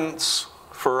 guidance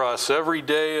for us every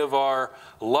day of our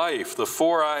life. The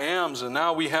 4 I ams, and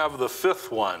now we have the 5th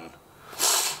one.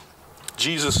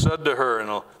 Jesus said to her in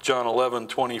John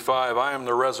 11:25, I am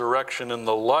the resurrection and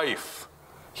the life.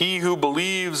 He who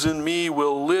believes in me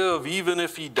will live even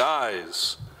if he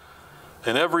dies.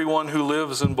 And everyone who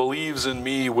lives and believes in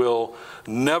me will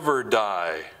never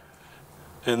die.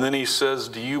 And then he says,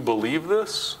 do you believe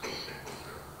this?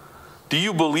 Do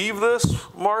you believe this,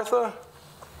 Martha?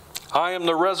 I am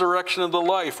the resurrection and the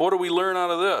life. What do we learn out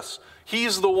of this?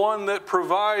 He's the one that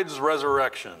provides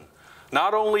resurrection.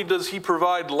 Not only does he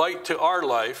provide light to our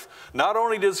life, not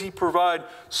only does he provide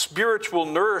spiritual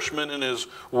nourishment in his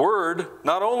word,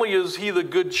 not only is he the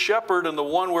good shepherd and the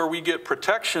one where we get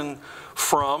protection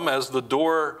from as the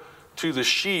door to the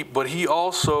sheep, but he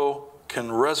also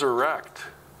can resurrect.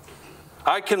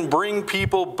 I can bring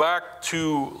people back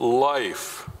to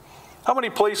life. How many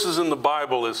places in the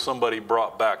Bible is somebody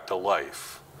brought back to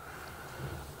life?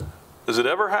 Does it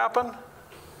ever happen?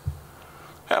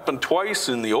 Happened twice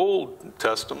in the Old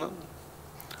Testament.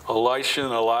 Elisha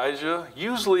and Elijah.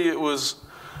 Usually it was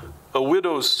a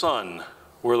widow's son,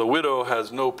 where the widow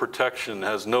has no protection,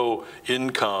 has no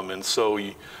income, and so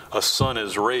a son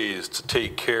is raised to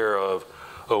take care of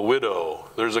a widow.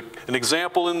 There's an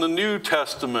example in the New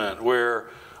Testament where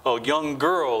a young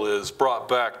girl is brought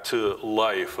back to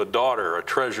life. A daughter, a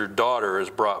treasured daughter, is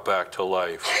brought back to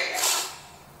life.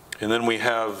 And then we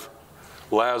have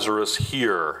Lazarus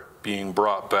here being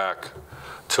brought back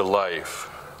to life.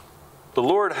 The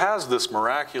Lord has this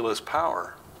miraculous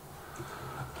power.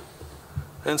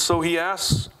 And so he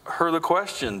asks her the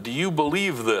question, do you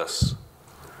believe this?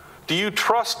 Do you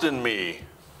trust in me?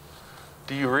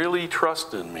 Do you really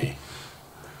trust in me?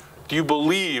 Do you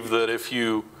believe that if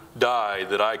you die,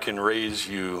 that I can raise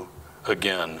you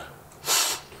again?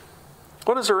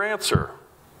 What is her answer?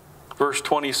 Verse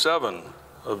 27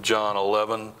 of John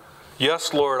 11.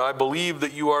 Yes, Lord, I believe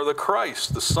that you are the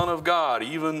Christ, the Son of God,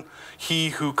 even he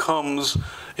who comes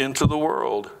into the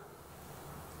world.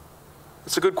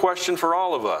 It's a good question for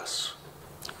all of us.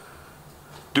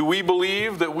 Do we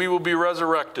believe that we will be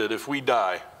resurrected if we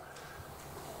die?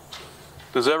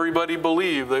 Does everybody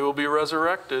believe they will be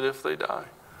resurrected if they die?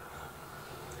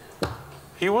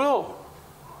 He will.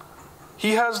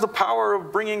 He has the power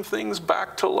of bringing things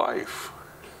back to life.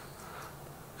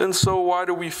 And so why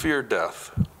do we fear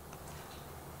death?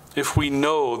 If we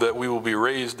know that we will be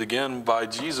raised again by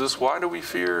Jesus, why do we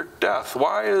fear death?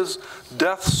 Why is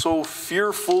death so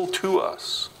fearful to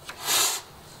us?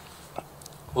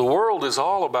 The world is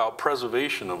all about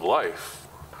preservation of life.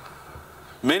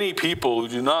 Many people who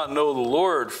do not know the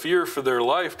Lord fear for their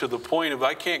life to the point of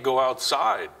I can't go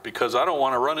outside because I don't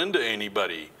want to run into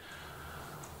anybody.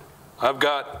 I've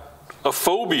got a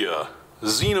phobia,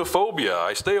 xenophobia.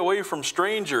 I stay away from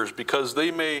strangers because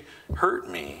they may hurt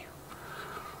me.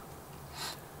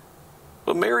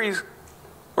 But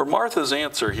Martha's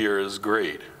answer here is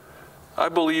great. I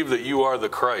believe that you are the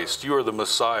Christ. You are the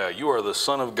Messiah. You are the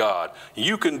Son of God.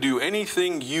 You can do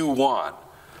anything you want.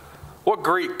 What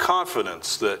great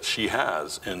confidence that she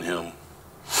has in him.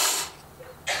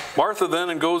 Martha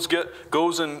then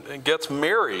goes and gets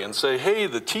Mary and say, hey,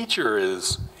 the teacher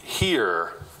is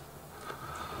here.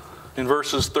 In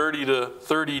verses 30 to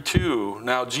 32,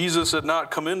 now Jesus had not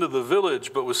come into the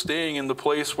village, but was staying in the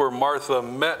place where Martha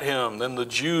met him. Then the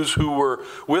Jews who were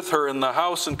with her in the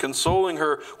house and consoling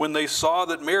her, when they saw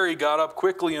that Mary got up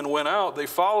quickly and went out, they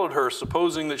followed her,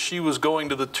 supposing that she was going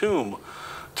to the tomb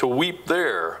to weep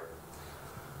there.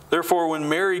 Therefore, when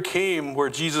Mary came where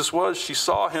Jesus was, she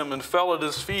saw him and fell at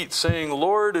his feet, saying,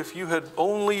 Lord, if you had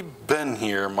only been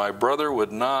here, my brother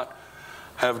would not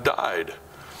have died.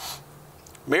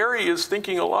 Mary is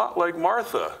thinking a lot like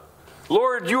Martha.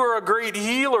 Lord, you are a great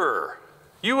healer.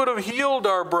 You would have healed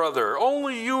our brother.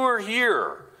 Only you are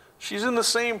here. She's in the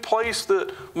same place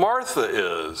that Martha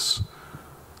is.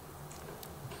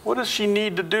 What does she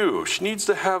need to do? She needs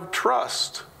to have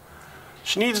trust.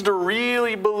 She needs to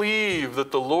really believe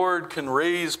that the Lord can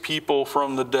raise people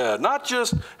from the dead. Not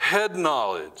just head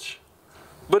knowledge,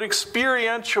 but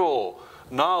experiential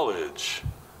knowledge.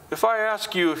 If I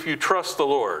ask you if you trust the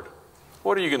Lord,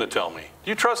 what are you going to tell me?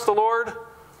 Do you trust the Lord?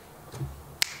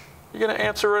 You're going to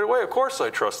answer right away, of course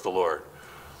I trust the Lord.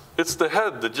 It's the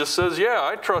head that just says, yeah,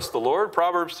 I trust the Lord.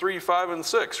 Proverbs 3, 5, and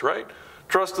 6, right?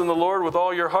 Trust in the Lord with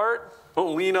all your heart.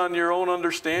 Don't lean on your own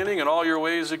understanding. In all your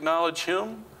ways acknowledge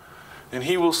him, and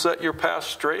he will set your path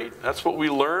straight. That's what we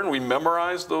learn. We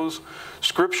memorize those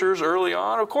scriptures early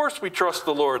on. Of course we trust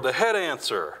the Lord, the head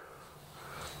answer.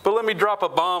 But let me drop a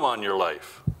bomb on your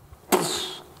life.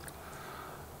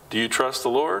 Do you trust the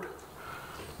Lord?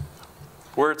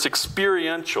 Where it's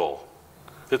experiential,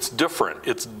 it's different,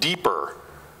 it's deeper.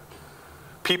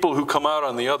 People who come out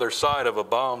on the other side of a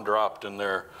bomb dropped in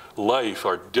their life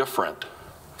are different.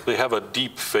 They have a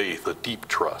deep faith, a deep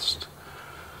trust.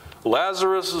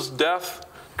 Lazarus' death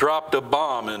dropped a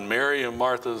bomb in Mary and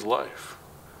Martha's life.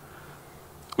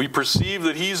 We perceive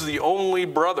that he's the only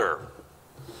brother.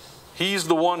 He's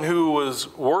the one who was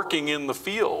working in the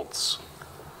fields.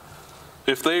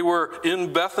 If they were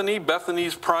in Bethany,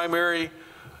 Bethany's primary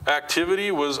activity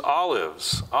was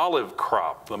olives, olive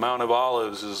crop. The Mount of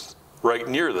Olives is right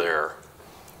near there.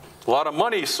 A lot of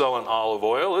money selling olive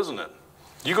oil, isn't it?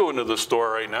 You go into the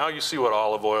store right now, you see what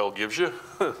olive oil gives you.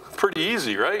 Pretty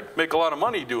easy, right? Make a lot of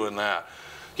money doing that.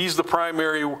 He's the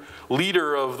primary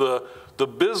leader of the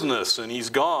business, and he's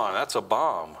gone. That's a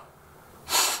bomb.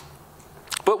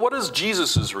 But what is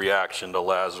Jesus' reaction to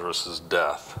Lazarus'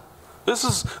 death? This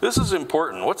is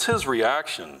important. What's his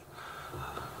reaction?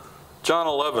 John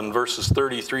 11, verses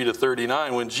 33 to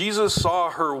 39. When Jesus saw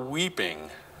her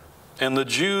weeping, and the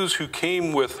Jews who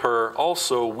came with her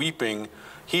also weeping,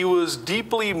 he was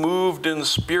deeply moved in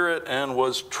spirit and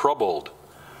was troubled.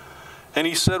 And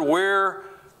he said, where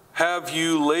have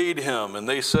you laid him? And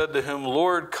they said to him,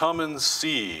 Lord, come and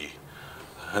see.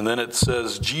 And then it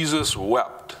says, Jesus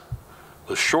wept.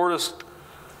 The shortest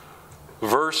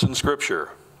verse in Scripture.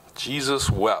 Jesus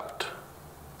wept.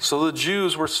 So the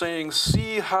Jews were saying,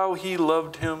 see how he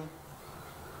loved him.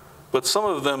 But some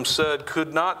of them said,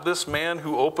 could not this man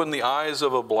who opened the eyes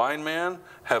of a blind man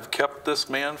have kept this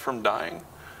man from dying?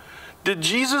 Did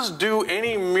Jesus do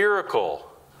any miracle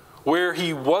where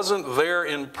he wasn't there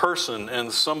in person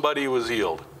and somebody was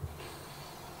healed?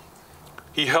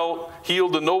 He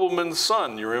healed the nobleman's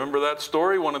son. You remember that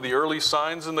story? One of the early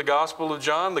signs in the Gospel of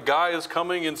John. The guy is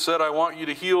coming and said, I want you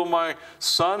to heal my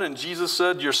son. And Jesus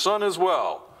said, your son is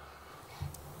well.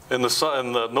 And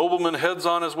the nobleman heads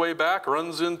on his way back,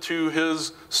 runs into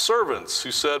his servants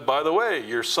who said, by the way,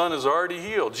 your son is already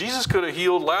healed. Jesus could have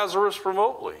healed Lazarus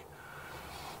remotely.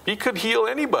 He could heal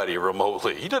anybody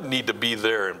remotely. He didn't need to be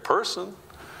there in person,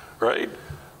 right?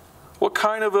 What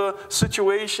kind of a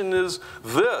situation is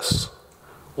this?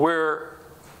 Where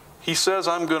he says,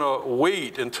 I'm going to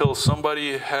wait until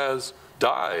somebody has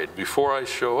died before I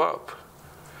show up.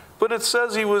 But it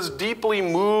says he was deeply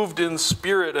moved in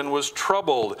spirit and was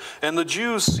troubled, and the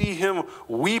Jews see him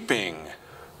weeping.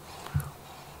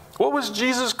 What was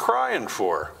Jesus crying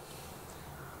for?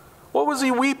 What was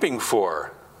he weeping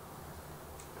for?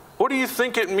 What do you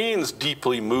think it means,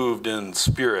 deeply moved in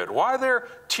spirit? Why there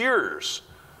tears?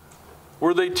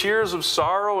 Were they tears of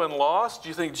sorrow and loss? Do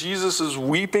you think Jesus is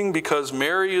weeping because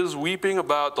Mary is weeping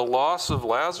about the loss of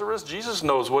Lazarus? Jesus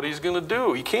knows what he's going to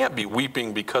do. He can't be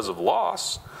weeping because of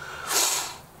loss.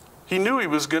 He knew he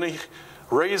was going to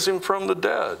raise him from the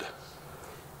dead.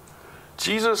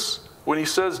 Jesus, when he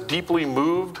says deeply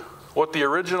moved, what the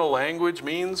original language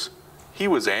means, he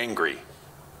was angry.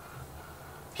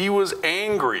 He was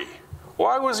angry.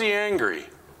 Why was he angry?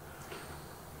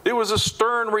 It was a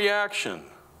stern reaction.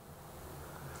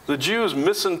 The Jews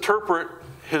misinterpret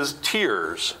his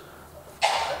tears.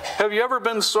 Have you ever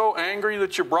been so angry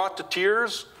that you brought to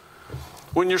tears?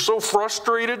 When you're so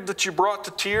frustrated that you brought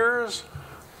to tears?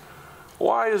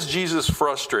 Why is Jesus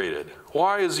frustrated?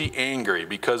 Why is he angry?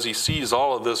 Because he sees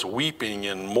all of this weeping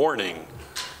and mourning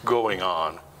going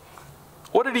on.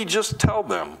 What did he just tell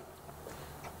them?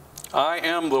 I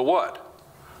am the what?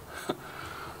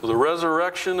 The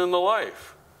resurrection and the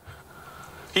life.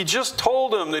 He just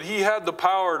told them that he had the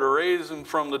power to raise him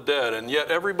from the dead, and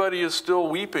yet everybody is still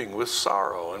weeping with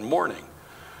sorrow and mourning.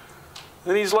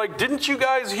 And he's like, didn't you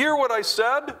guys hear what I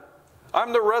said?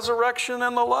 I'm the resurrection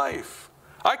and the life.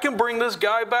 I can bring this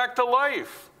guy back to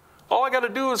life. All I got to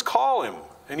do is call him,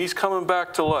 and he's coming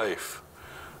back to life.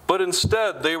 But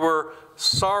instead, they were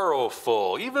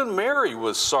sorrowful. Even Mary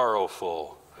was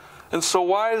sorrowful. And so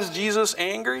why is Jesus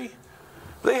angry?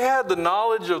 They had the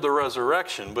knowledge of the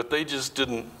resurrection, but they just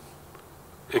didn't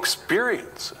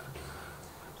experience it.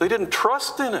 They didn't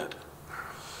trust in it.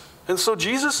 And so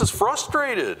Jesus is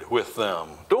frustrated with them.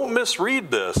 Don't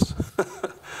misread this.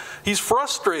 He's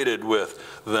frustrated with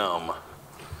them.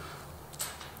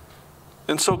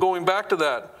 And so going back to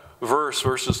that verse,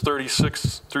 verses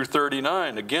 36 through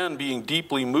 39, again, being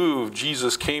deeply moved,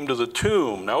 Jesus came to the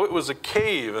tomb. Now it was a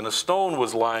cave, and a stone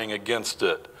was lying against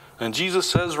it. And Jesus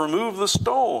says, remove the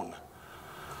stone.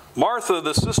 Martha,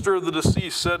 the sister of the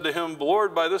deceased, said to him,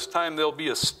 Lord, by this time there'll be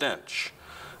a stench.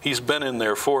 He's been in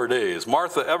there 4 days.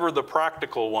 Martha, ever the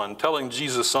practical one, telling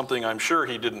Jesus something I'm sure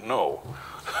he didn't know.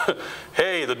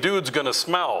 Hey, the dude's going to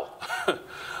smell.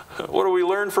 What do we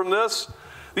learn from this?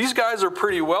 These guys are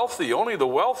pretty wealthy. Only the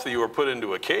wealthy were put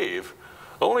into a cave.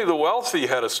 Only the wealthy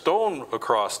had a stone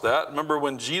across that. Remember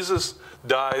when Jesus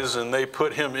dies and they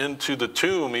put him into the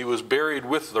tomb, he was buried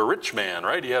with the rich man,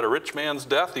 right? He had a rich man's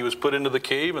death. He was put into the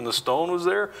cave and the stone was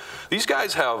there. These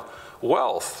guys have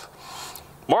wealth.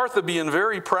 Martha being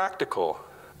very practical.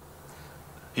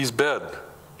 He's dead.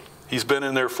 He's been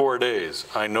in there 4 days.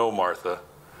 I know, Martha.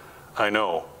 I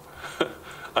know.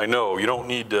 I know. You don't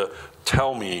need to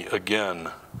tell me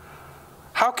again.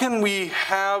 How can we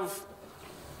have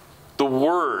the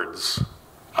words,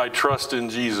 I trust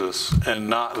in Jesus, and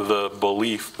not the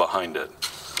belief behind it?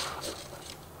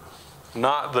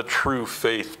 Not the true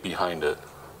faith behind it.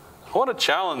 I want to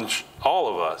challenge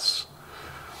all of us.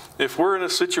 If we're in a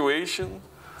situation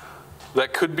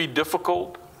that could be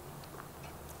difficult,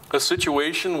 a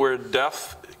situation where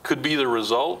death could be the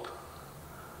result,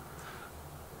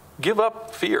 give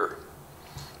up fear.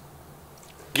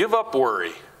 Give up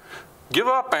worry. Give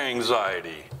up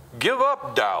anxiety. Give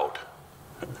up doubt.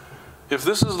 If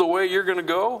this is the way you're going to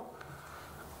go,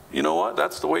 you know what?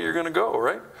 That's the way you're going to go,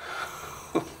 right?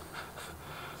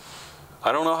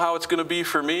 I don't know how it's going to be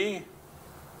for me,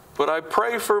 but I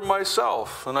pray for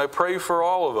myself and I pray for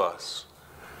all of us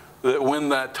that when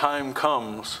that time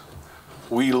comes,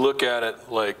 we look at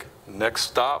it like, next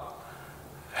stop,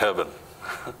 heaven.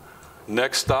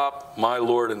 Next stop, my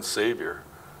Lord and Savior.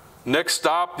 Next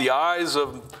stop, the eyes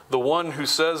of the one who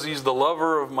says he's the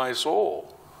lover of my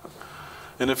soul.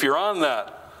 And if you're on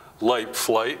that light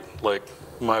flight, like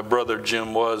my brother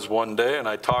Jim was one day, and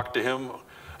I talked to him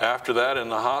after that in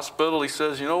the hospital, he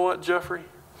says, you know what, Geoffrey?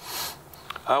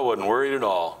 I wasn't worried at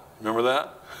all. Remember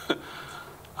that?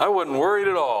 I wasn't worried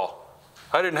at all.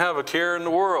 I didn't have a care in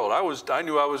the world. I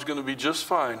knew I was going to be just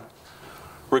fine.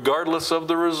 Regardless of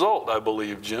the result, I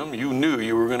believe, Jim, you knew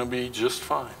you were going to be just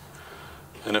fine.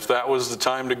 And if that was the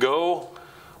time to go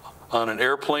on an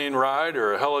airplane ride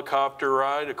or a helicopter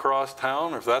ride across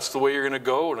town, if that's the way you're going to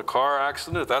go in a car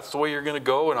accident, if that's the way you're going to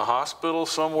go in a hospital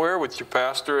somewhere with your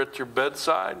pastor at your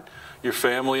bedside, your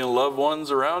family and loved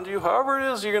ones around you, however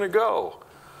it is you're going to go,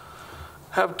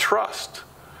 have trust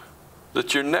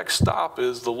that your next stop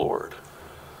is the Lord.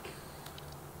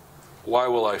 Why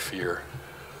will I fear?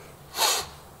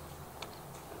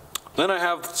 Then I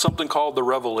have something called the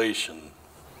revelation.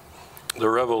 The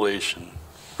revelation.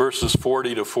 Verses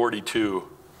 40 to 42.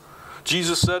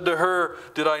 Jesus said to her,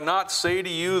 did I not say to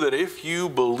you that if you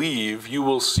believe, you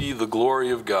will see the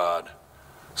glory of God?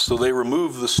 So they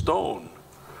removed the stone.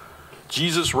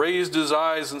 Jesus raised his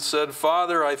eyes and said,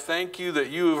 Father, I thank you that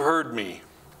you have heard me.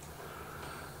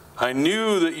 I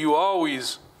knew that you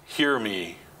always hear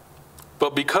me.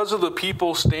 But because of the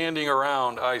people standing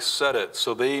around, I said it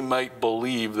so they might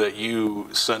believe that you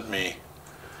sent me.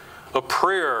 A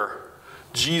prayer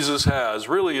Jesus has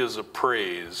really is a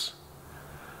praise.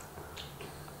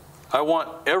 I want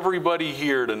everybody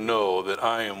here to know that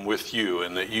I am with you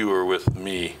and that you are with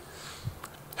me.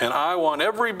 And I want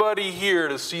everybody here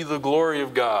to see the glory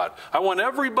of God. I want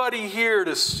everybody here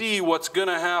to see what's going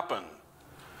to happen.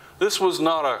 This was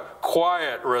not a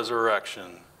quiet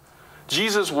resurrection.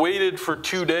 Jesus waited for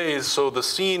 2 days so the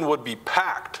scene would be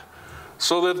packed,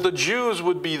 so that the Jews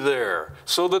would be there,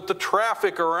 so that the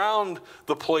traffic around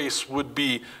the place would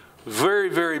be very,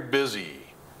 very busy.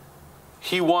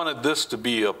 He wanted this to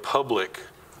be a public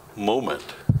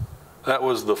moment. That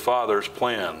was the Father's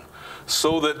plan,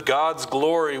 so that God's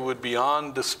glory would be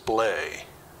on display.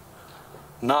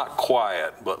 Not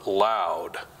quiet, but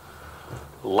loud.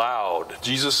 Loud.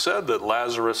 Jesus said that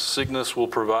Lazarus' sickness will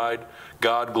provide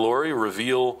God glory,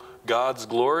 reveal God's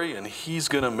glory, and he's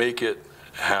going to make it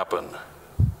happen.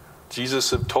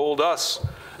 Jesus had told us,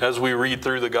 as we read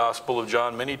through the Gospel of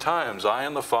John many times, I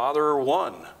and the Father are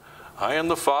one. I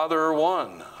and the Father are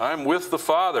one. I'm with the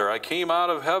Father. I came out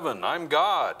of heaven. I'm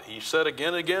God. He said again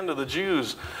and again to the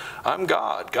Jews, I'm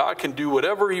God. God can do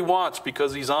whatever he wants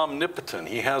because he's omnipotent.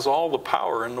 He has all the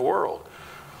power in the world.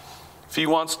 If he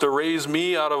wants to raise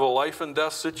me out of a life and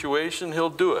death situation, he'll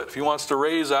do it. If he wants to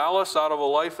raise Alice out of a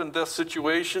life and death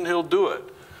situation, he'll do it.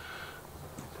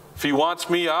 If he wants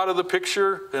me out of the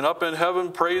picture and up in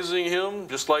heaven praising him,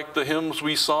 just like the hymns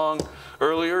we sang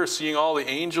earlier, seeing all the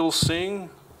angels sing,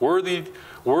 worthy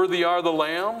are the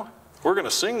Lamb. We're going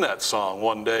to sing that song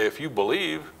one day if you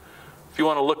believe. If you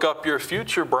want to look up your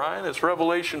future, Brian, it's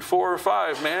Revelation 4 or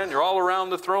 5, man. You're all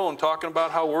around the throne talking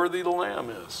about how worthy the Lamb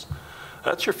is.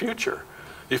 That's your future,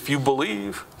 if you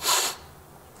believe.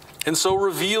 And so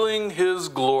revealing his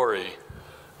glory.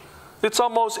 It's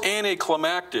almost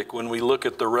anticlimactic when we look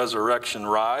at the resurrection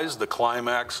rise, the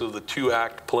climax of the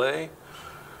 2-act play.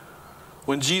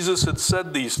 When Jesus had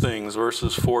said these things,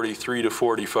 verses 43 to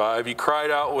 45, he cried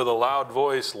out with a loud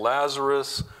voice,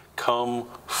 Lazarus, come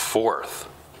forth.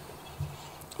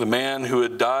 The man who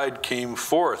had died came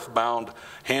forth, bound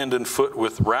hand and foot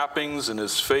with wrappings, and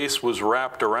his face was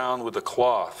wrapped around with a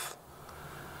cloth.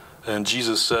 And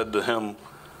Jesus said to him,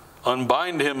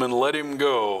 unbind him and let him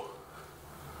go.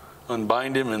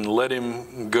 Unbind him and let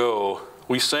him go.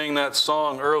 We sang that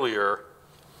song earlier.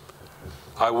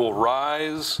 I will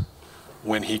rise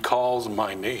when he calls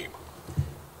my name.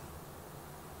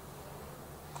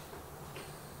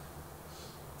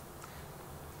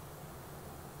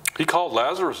 He called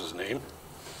Lazarus' name.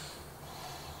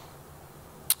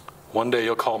 One day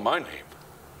he'll call my name.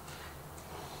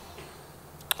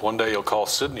 One day he'll call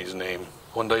Sydney's name.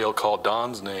 One day he'll call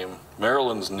Don's name,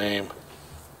 Marilyn's name.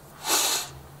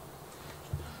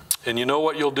 And you know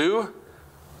what you'll do?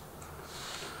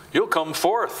 You'll come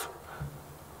forth.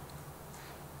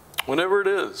 Whenever it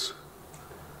is.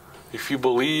 If you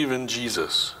believe in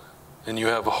Jesus and you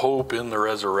have hope in the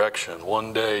resurrection,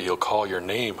 one day he'll call your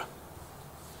name.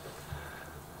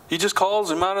 He just calls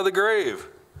him out of the grave.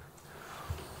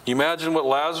 You imagine what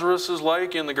Lazarus is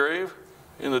like in the grave,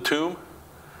 in the tomb?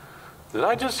 Did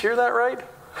I just hear that right?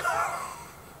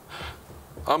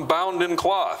 I'm bound in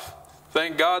cloth.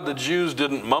 Thank God the Jews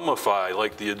didn't mummify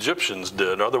like the Egyptians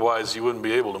did. Otherwise, you wouldn't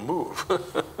be able to move.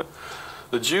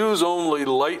 The Jews only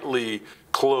lightly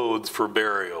clothed for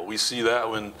burial. We see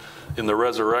that in the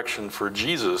resurrection for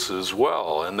Jesus as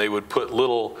well. And they would put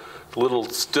little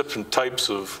different types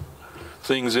of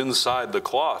things inside the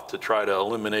cloth to try to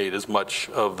eliminate as much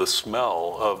of the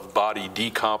smell of body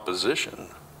decomposition.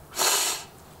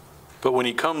 But when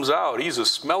he comes out, he's a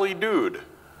smelly dude.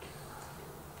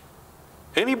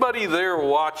 Anybody there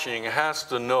watching has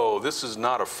to know this is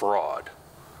not a fraud.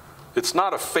 It's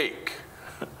not a fake.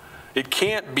 It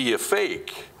can't be a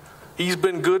fake. He's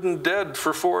been good and dead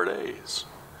for 4 days.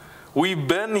 We've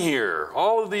been here.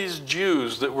 All of these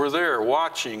Jews that were there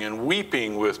watching and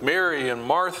weeping with Mary and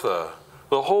Martha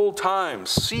the whole time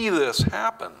see this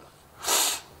happen.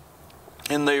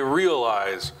 And they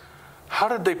realize, how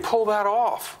did they pull that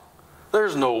off?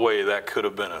 There's no way that could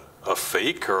have been a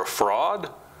fake or a fraud.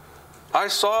 I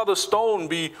saw the stone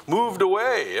be moved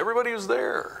away. Everybody was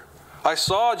there. I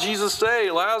saw Jesus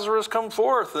say, Lazarus, come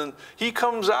forth, and he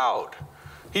comes out.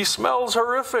 He smells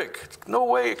horrific. No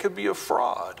way it could be a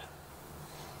fraud.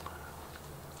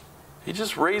 He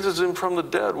just raises him from the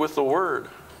dead with the word.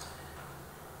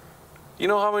 You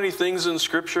know how many things in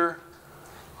Scripture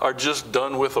are just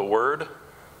done with a word?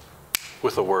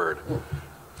 With a word.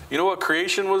 You know what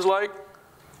creation was like?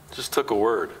 Just took a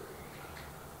word.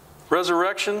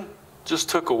 Resurrection just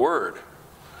took a word.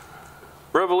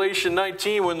 Revelation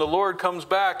 19, when the Lord comes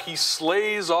back, he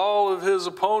slays all of his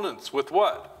opponents with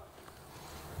what?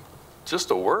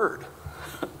 Just a word.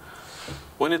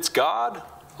 When it's God,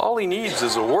 all he needs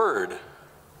is a word.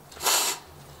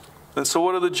 And so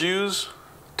what do the Jews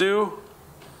do?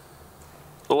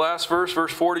 The last verse,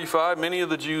 verse 45, many of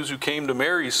the Jews who came to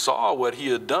Mary saw what he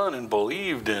had done and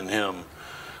believed in him.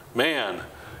 Man,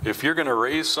 if you're going to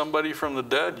raise somebody from the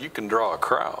dead, you can draw a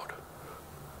crowd.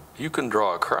 You can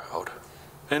draw a crowd.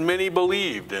 And many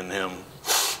believed in him.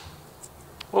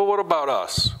 Well, what about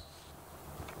us?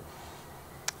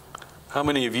 How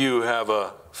many of you have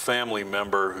a family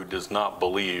member who does not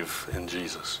believe in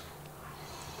Jesus?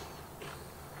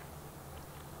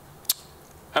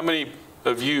 How many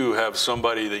of you have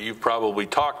somebody that you've probably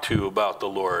talked to about the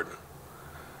Lord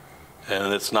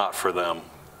and it's not for them?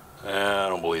 I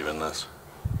don't believe in this.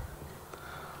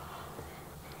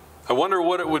 I wonder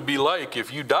what it would be like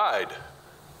if you died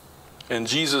and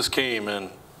Jesus came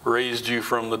and raised you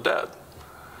from the dead.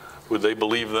 Would they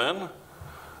believe then?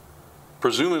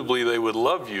 Presumably they would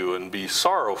love you and be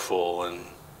sorrowful, and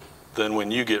then when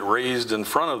you get raised in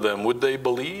front of them, would they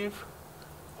believe?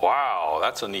 Wow,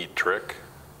 that's a neat trick.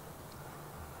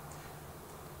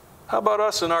 How about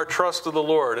us and our trust of the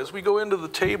Lord as we go into the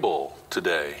table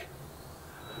today?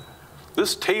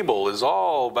 This table is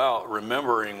all about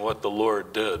remembering what the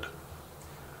Lord did.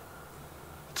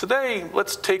 Today,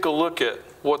 let's take a look at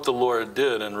what the Lord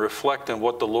did and reflect on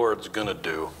what the Lord's going to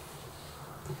do.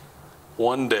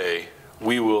 One day,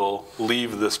 we will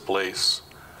leave this place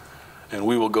and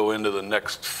we will go into the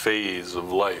next phase of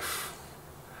life.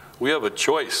 We have a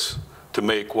choice to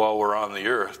make while we're on the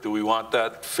earth. Do we want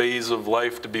that phase of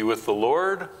life to be with the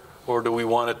Lord, or do we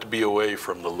want it to be away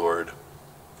from the Lord?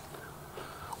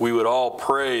 We would all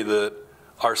pray that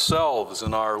ourselves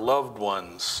and our loved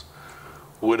ones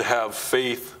would have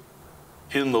faith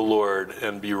in the Lord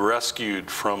and be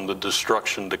rescued from the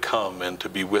destruction to come and to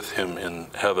be with him in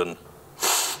heaven.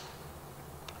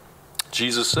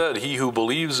 Jesus said, "He who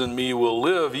believes in me will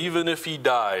live even if he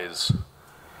dies.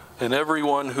 And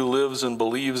everyone who lives and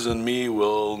believes in me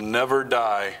will never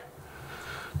die."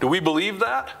 Do we believe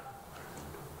that?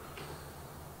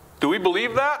 Do we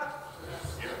believe that?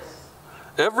 Yes.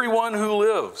 Everyone who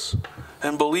lives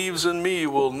and believes in me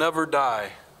will never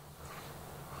die.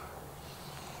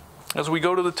 As we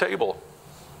go to the table,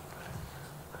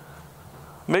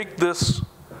 make this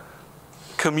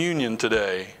communion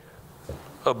today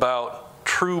about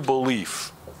true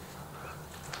belief.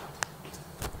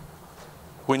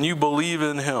 When you believe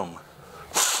in him,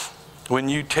 when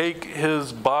you take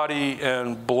his body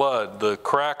and blood, the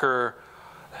cracker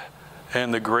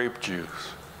and the grape juice,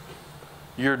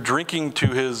 you're drinking to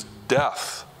his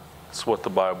death. That's what the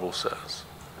Bible says.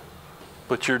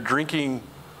 But you're drinking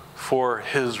for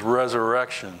his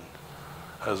resurrection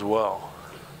as well.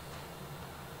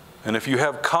 And if you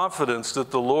have confidence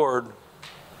that the Lord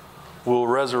will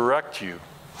resurrect you,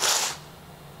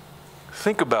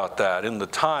 think about that in the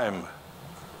time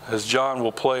as John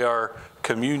will play our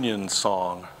communion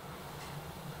song.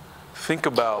 Think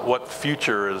about what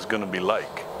future is going to be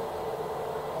like.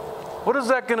 What is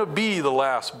that going to be, the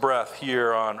last breath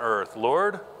here on earth,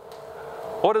 Lord?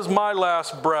 What is my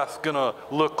last breath going to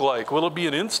look like? Will it be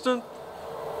an instant?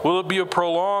 Will it be a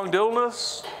prolonged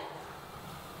illness?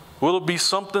 Will it be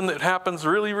something that happens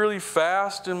really, really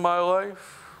fast in my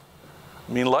life?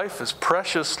 I mean, life is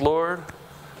precious, Lord.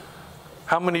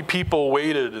 How many people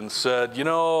waited and said, you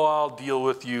know, I'll deal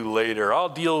with you later. I'll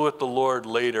deal with the Lord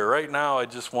later. Right now, I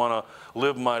just want to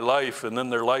live my life, and then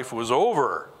their life was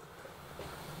over.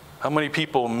 How many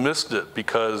people missed it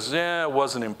because, it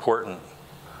wasn't important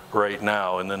right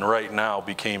now, and then right now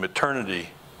became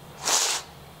eternity.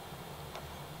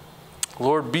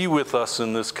 Lord, be with us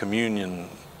in this communion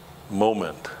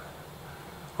moment.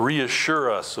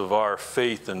 Reassure us of our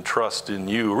faith and trust in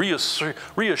you.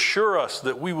 Reassure us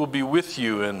that we will be with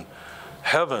you in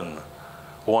heaven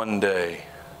one day.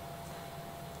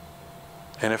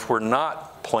 And if we're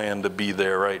not planned to be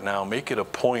there right now, make it a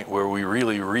point where we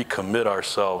really recommit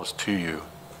ourselves to you.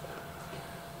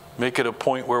 Make it a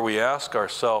point where we ask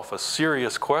ourselves a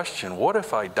serious question. What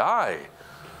if I die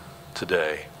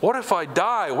today? What if I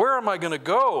die? Where am I going to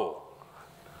go?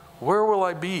 Where will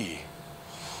I be?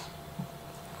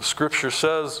 The scripture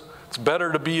says it's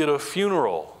better to be at a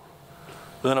funeral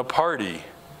than a party,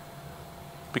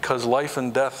 because life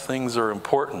and death things are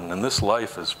important, and this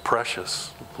life is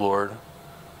precious, Lord.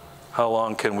 How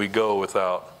long can we go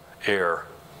without air?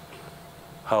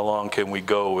 How long can we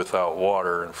go without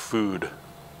water and food?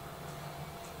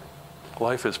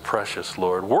 Life is precious,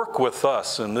 Lord. Work with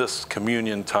us in this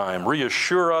communion time.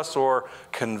 Reassure us or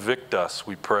convict us,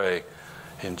 we pray.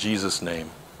 In Jesus' name,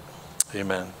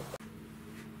 amen.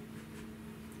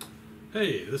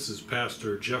 Hey, this is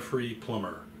Pastor Geoffrey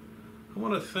Plummer. I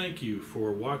want to thank you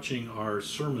for watching our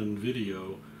sermon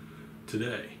video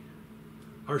today.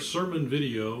 Our sermon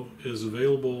video is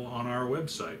available on our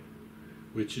website.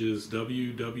 which is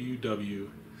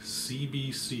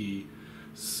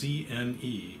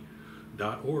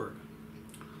www.cbccne.org.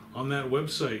 On that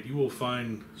website, you will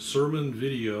find sermon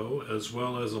video as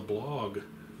well as a blog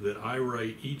that I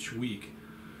write each week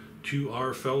to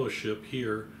our fellowship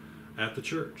here at the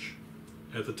church.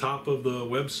 At the top of the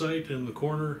website in the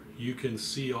corner, you can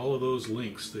see all of those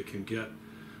links that can get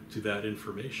to that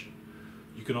information.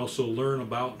 You can also learn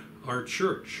about our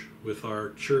church with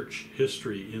our church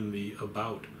history in the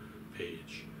About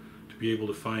page to be able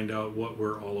to find out what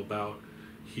we're all about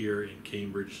here in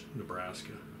Cambridge,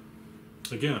 Nebraska.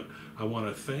 Again, I want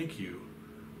to thank you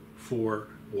for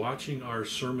watching our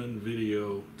sermon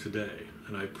video today,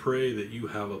 and I pray that you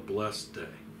have a blessed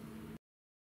day.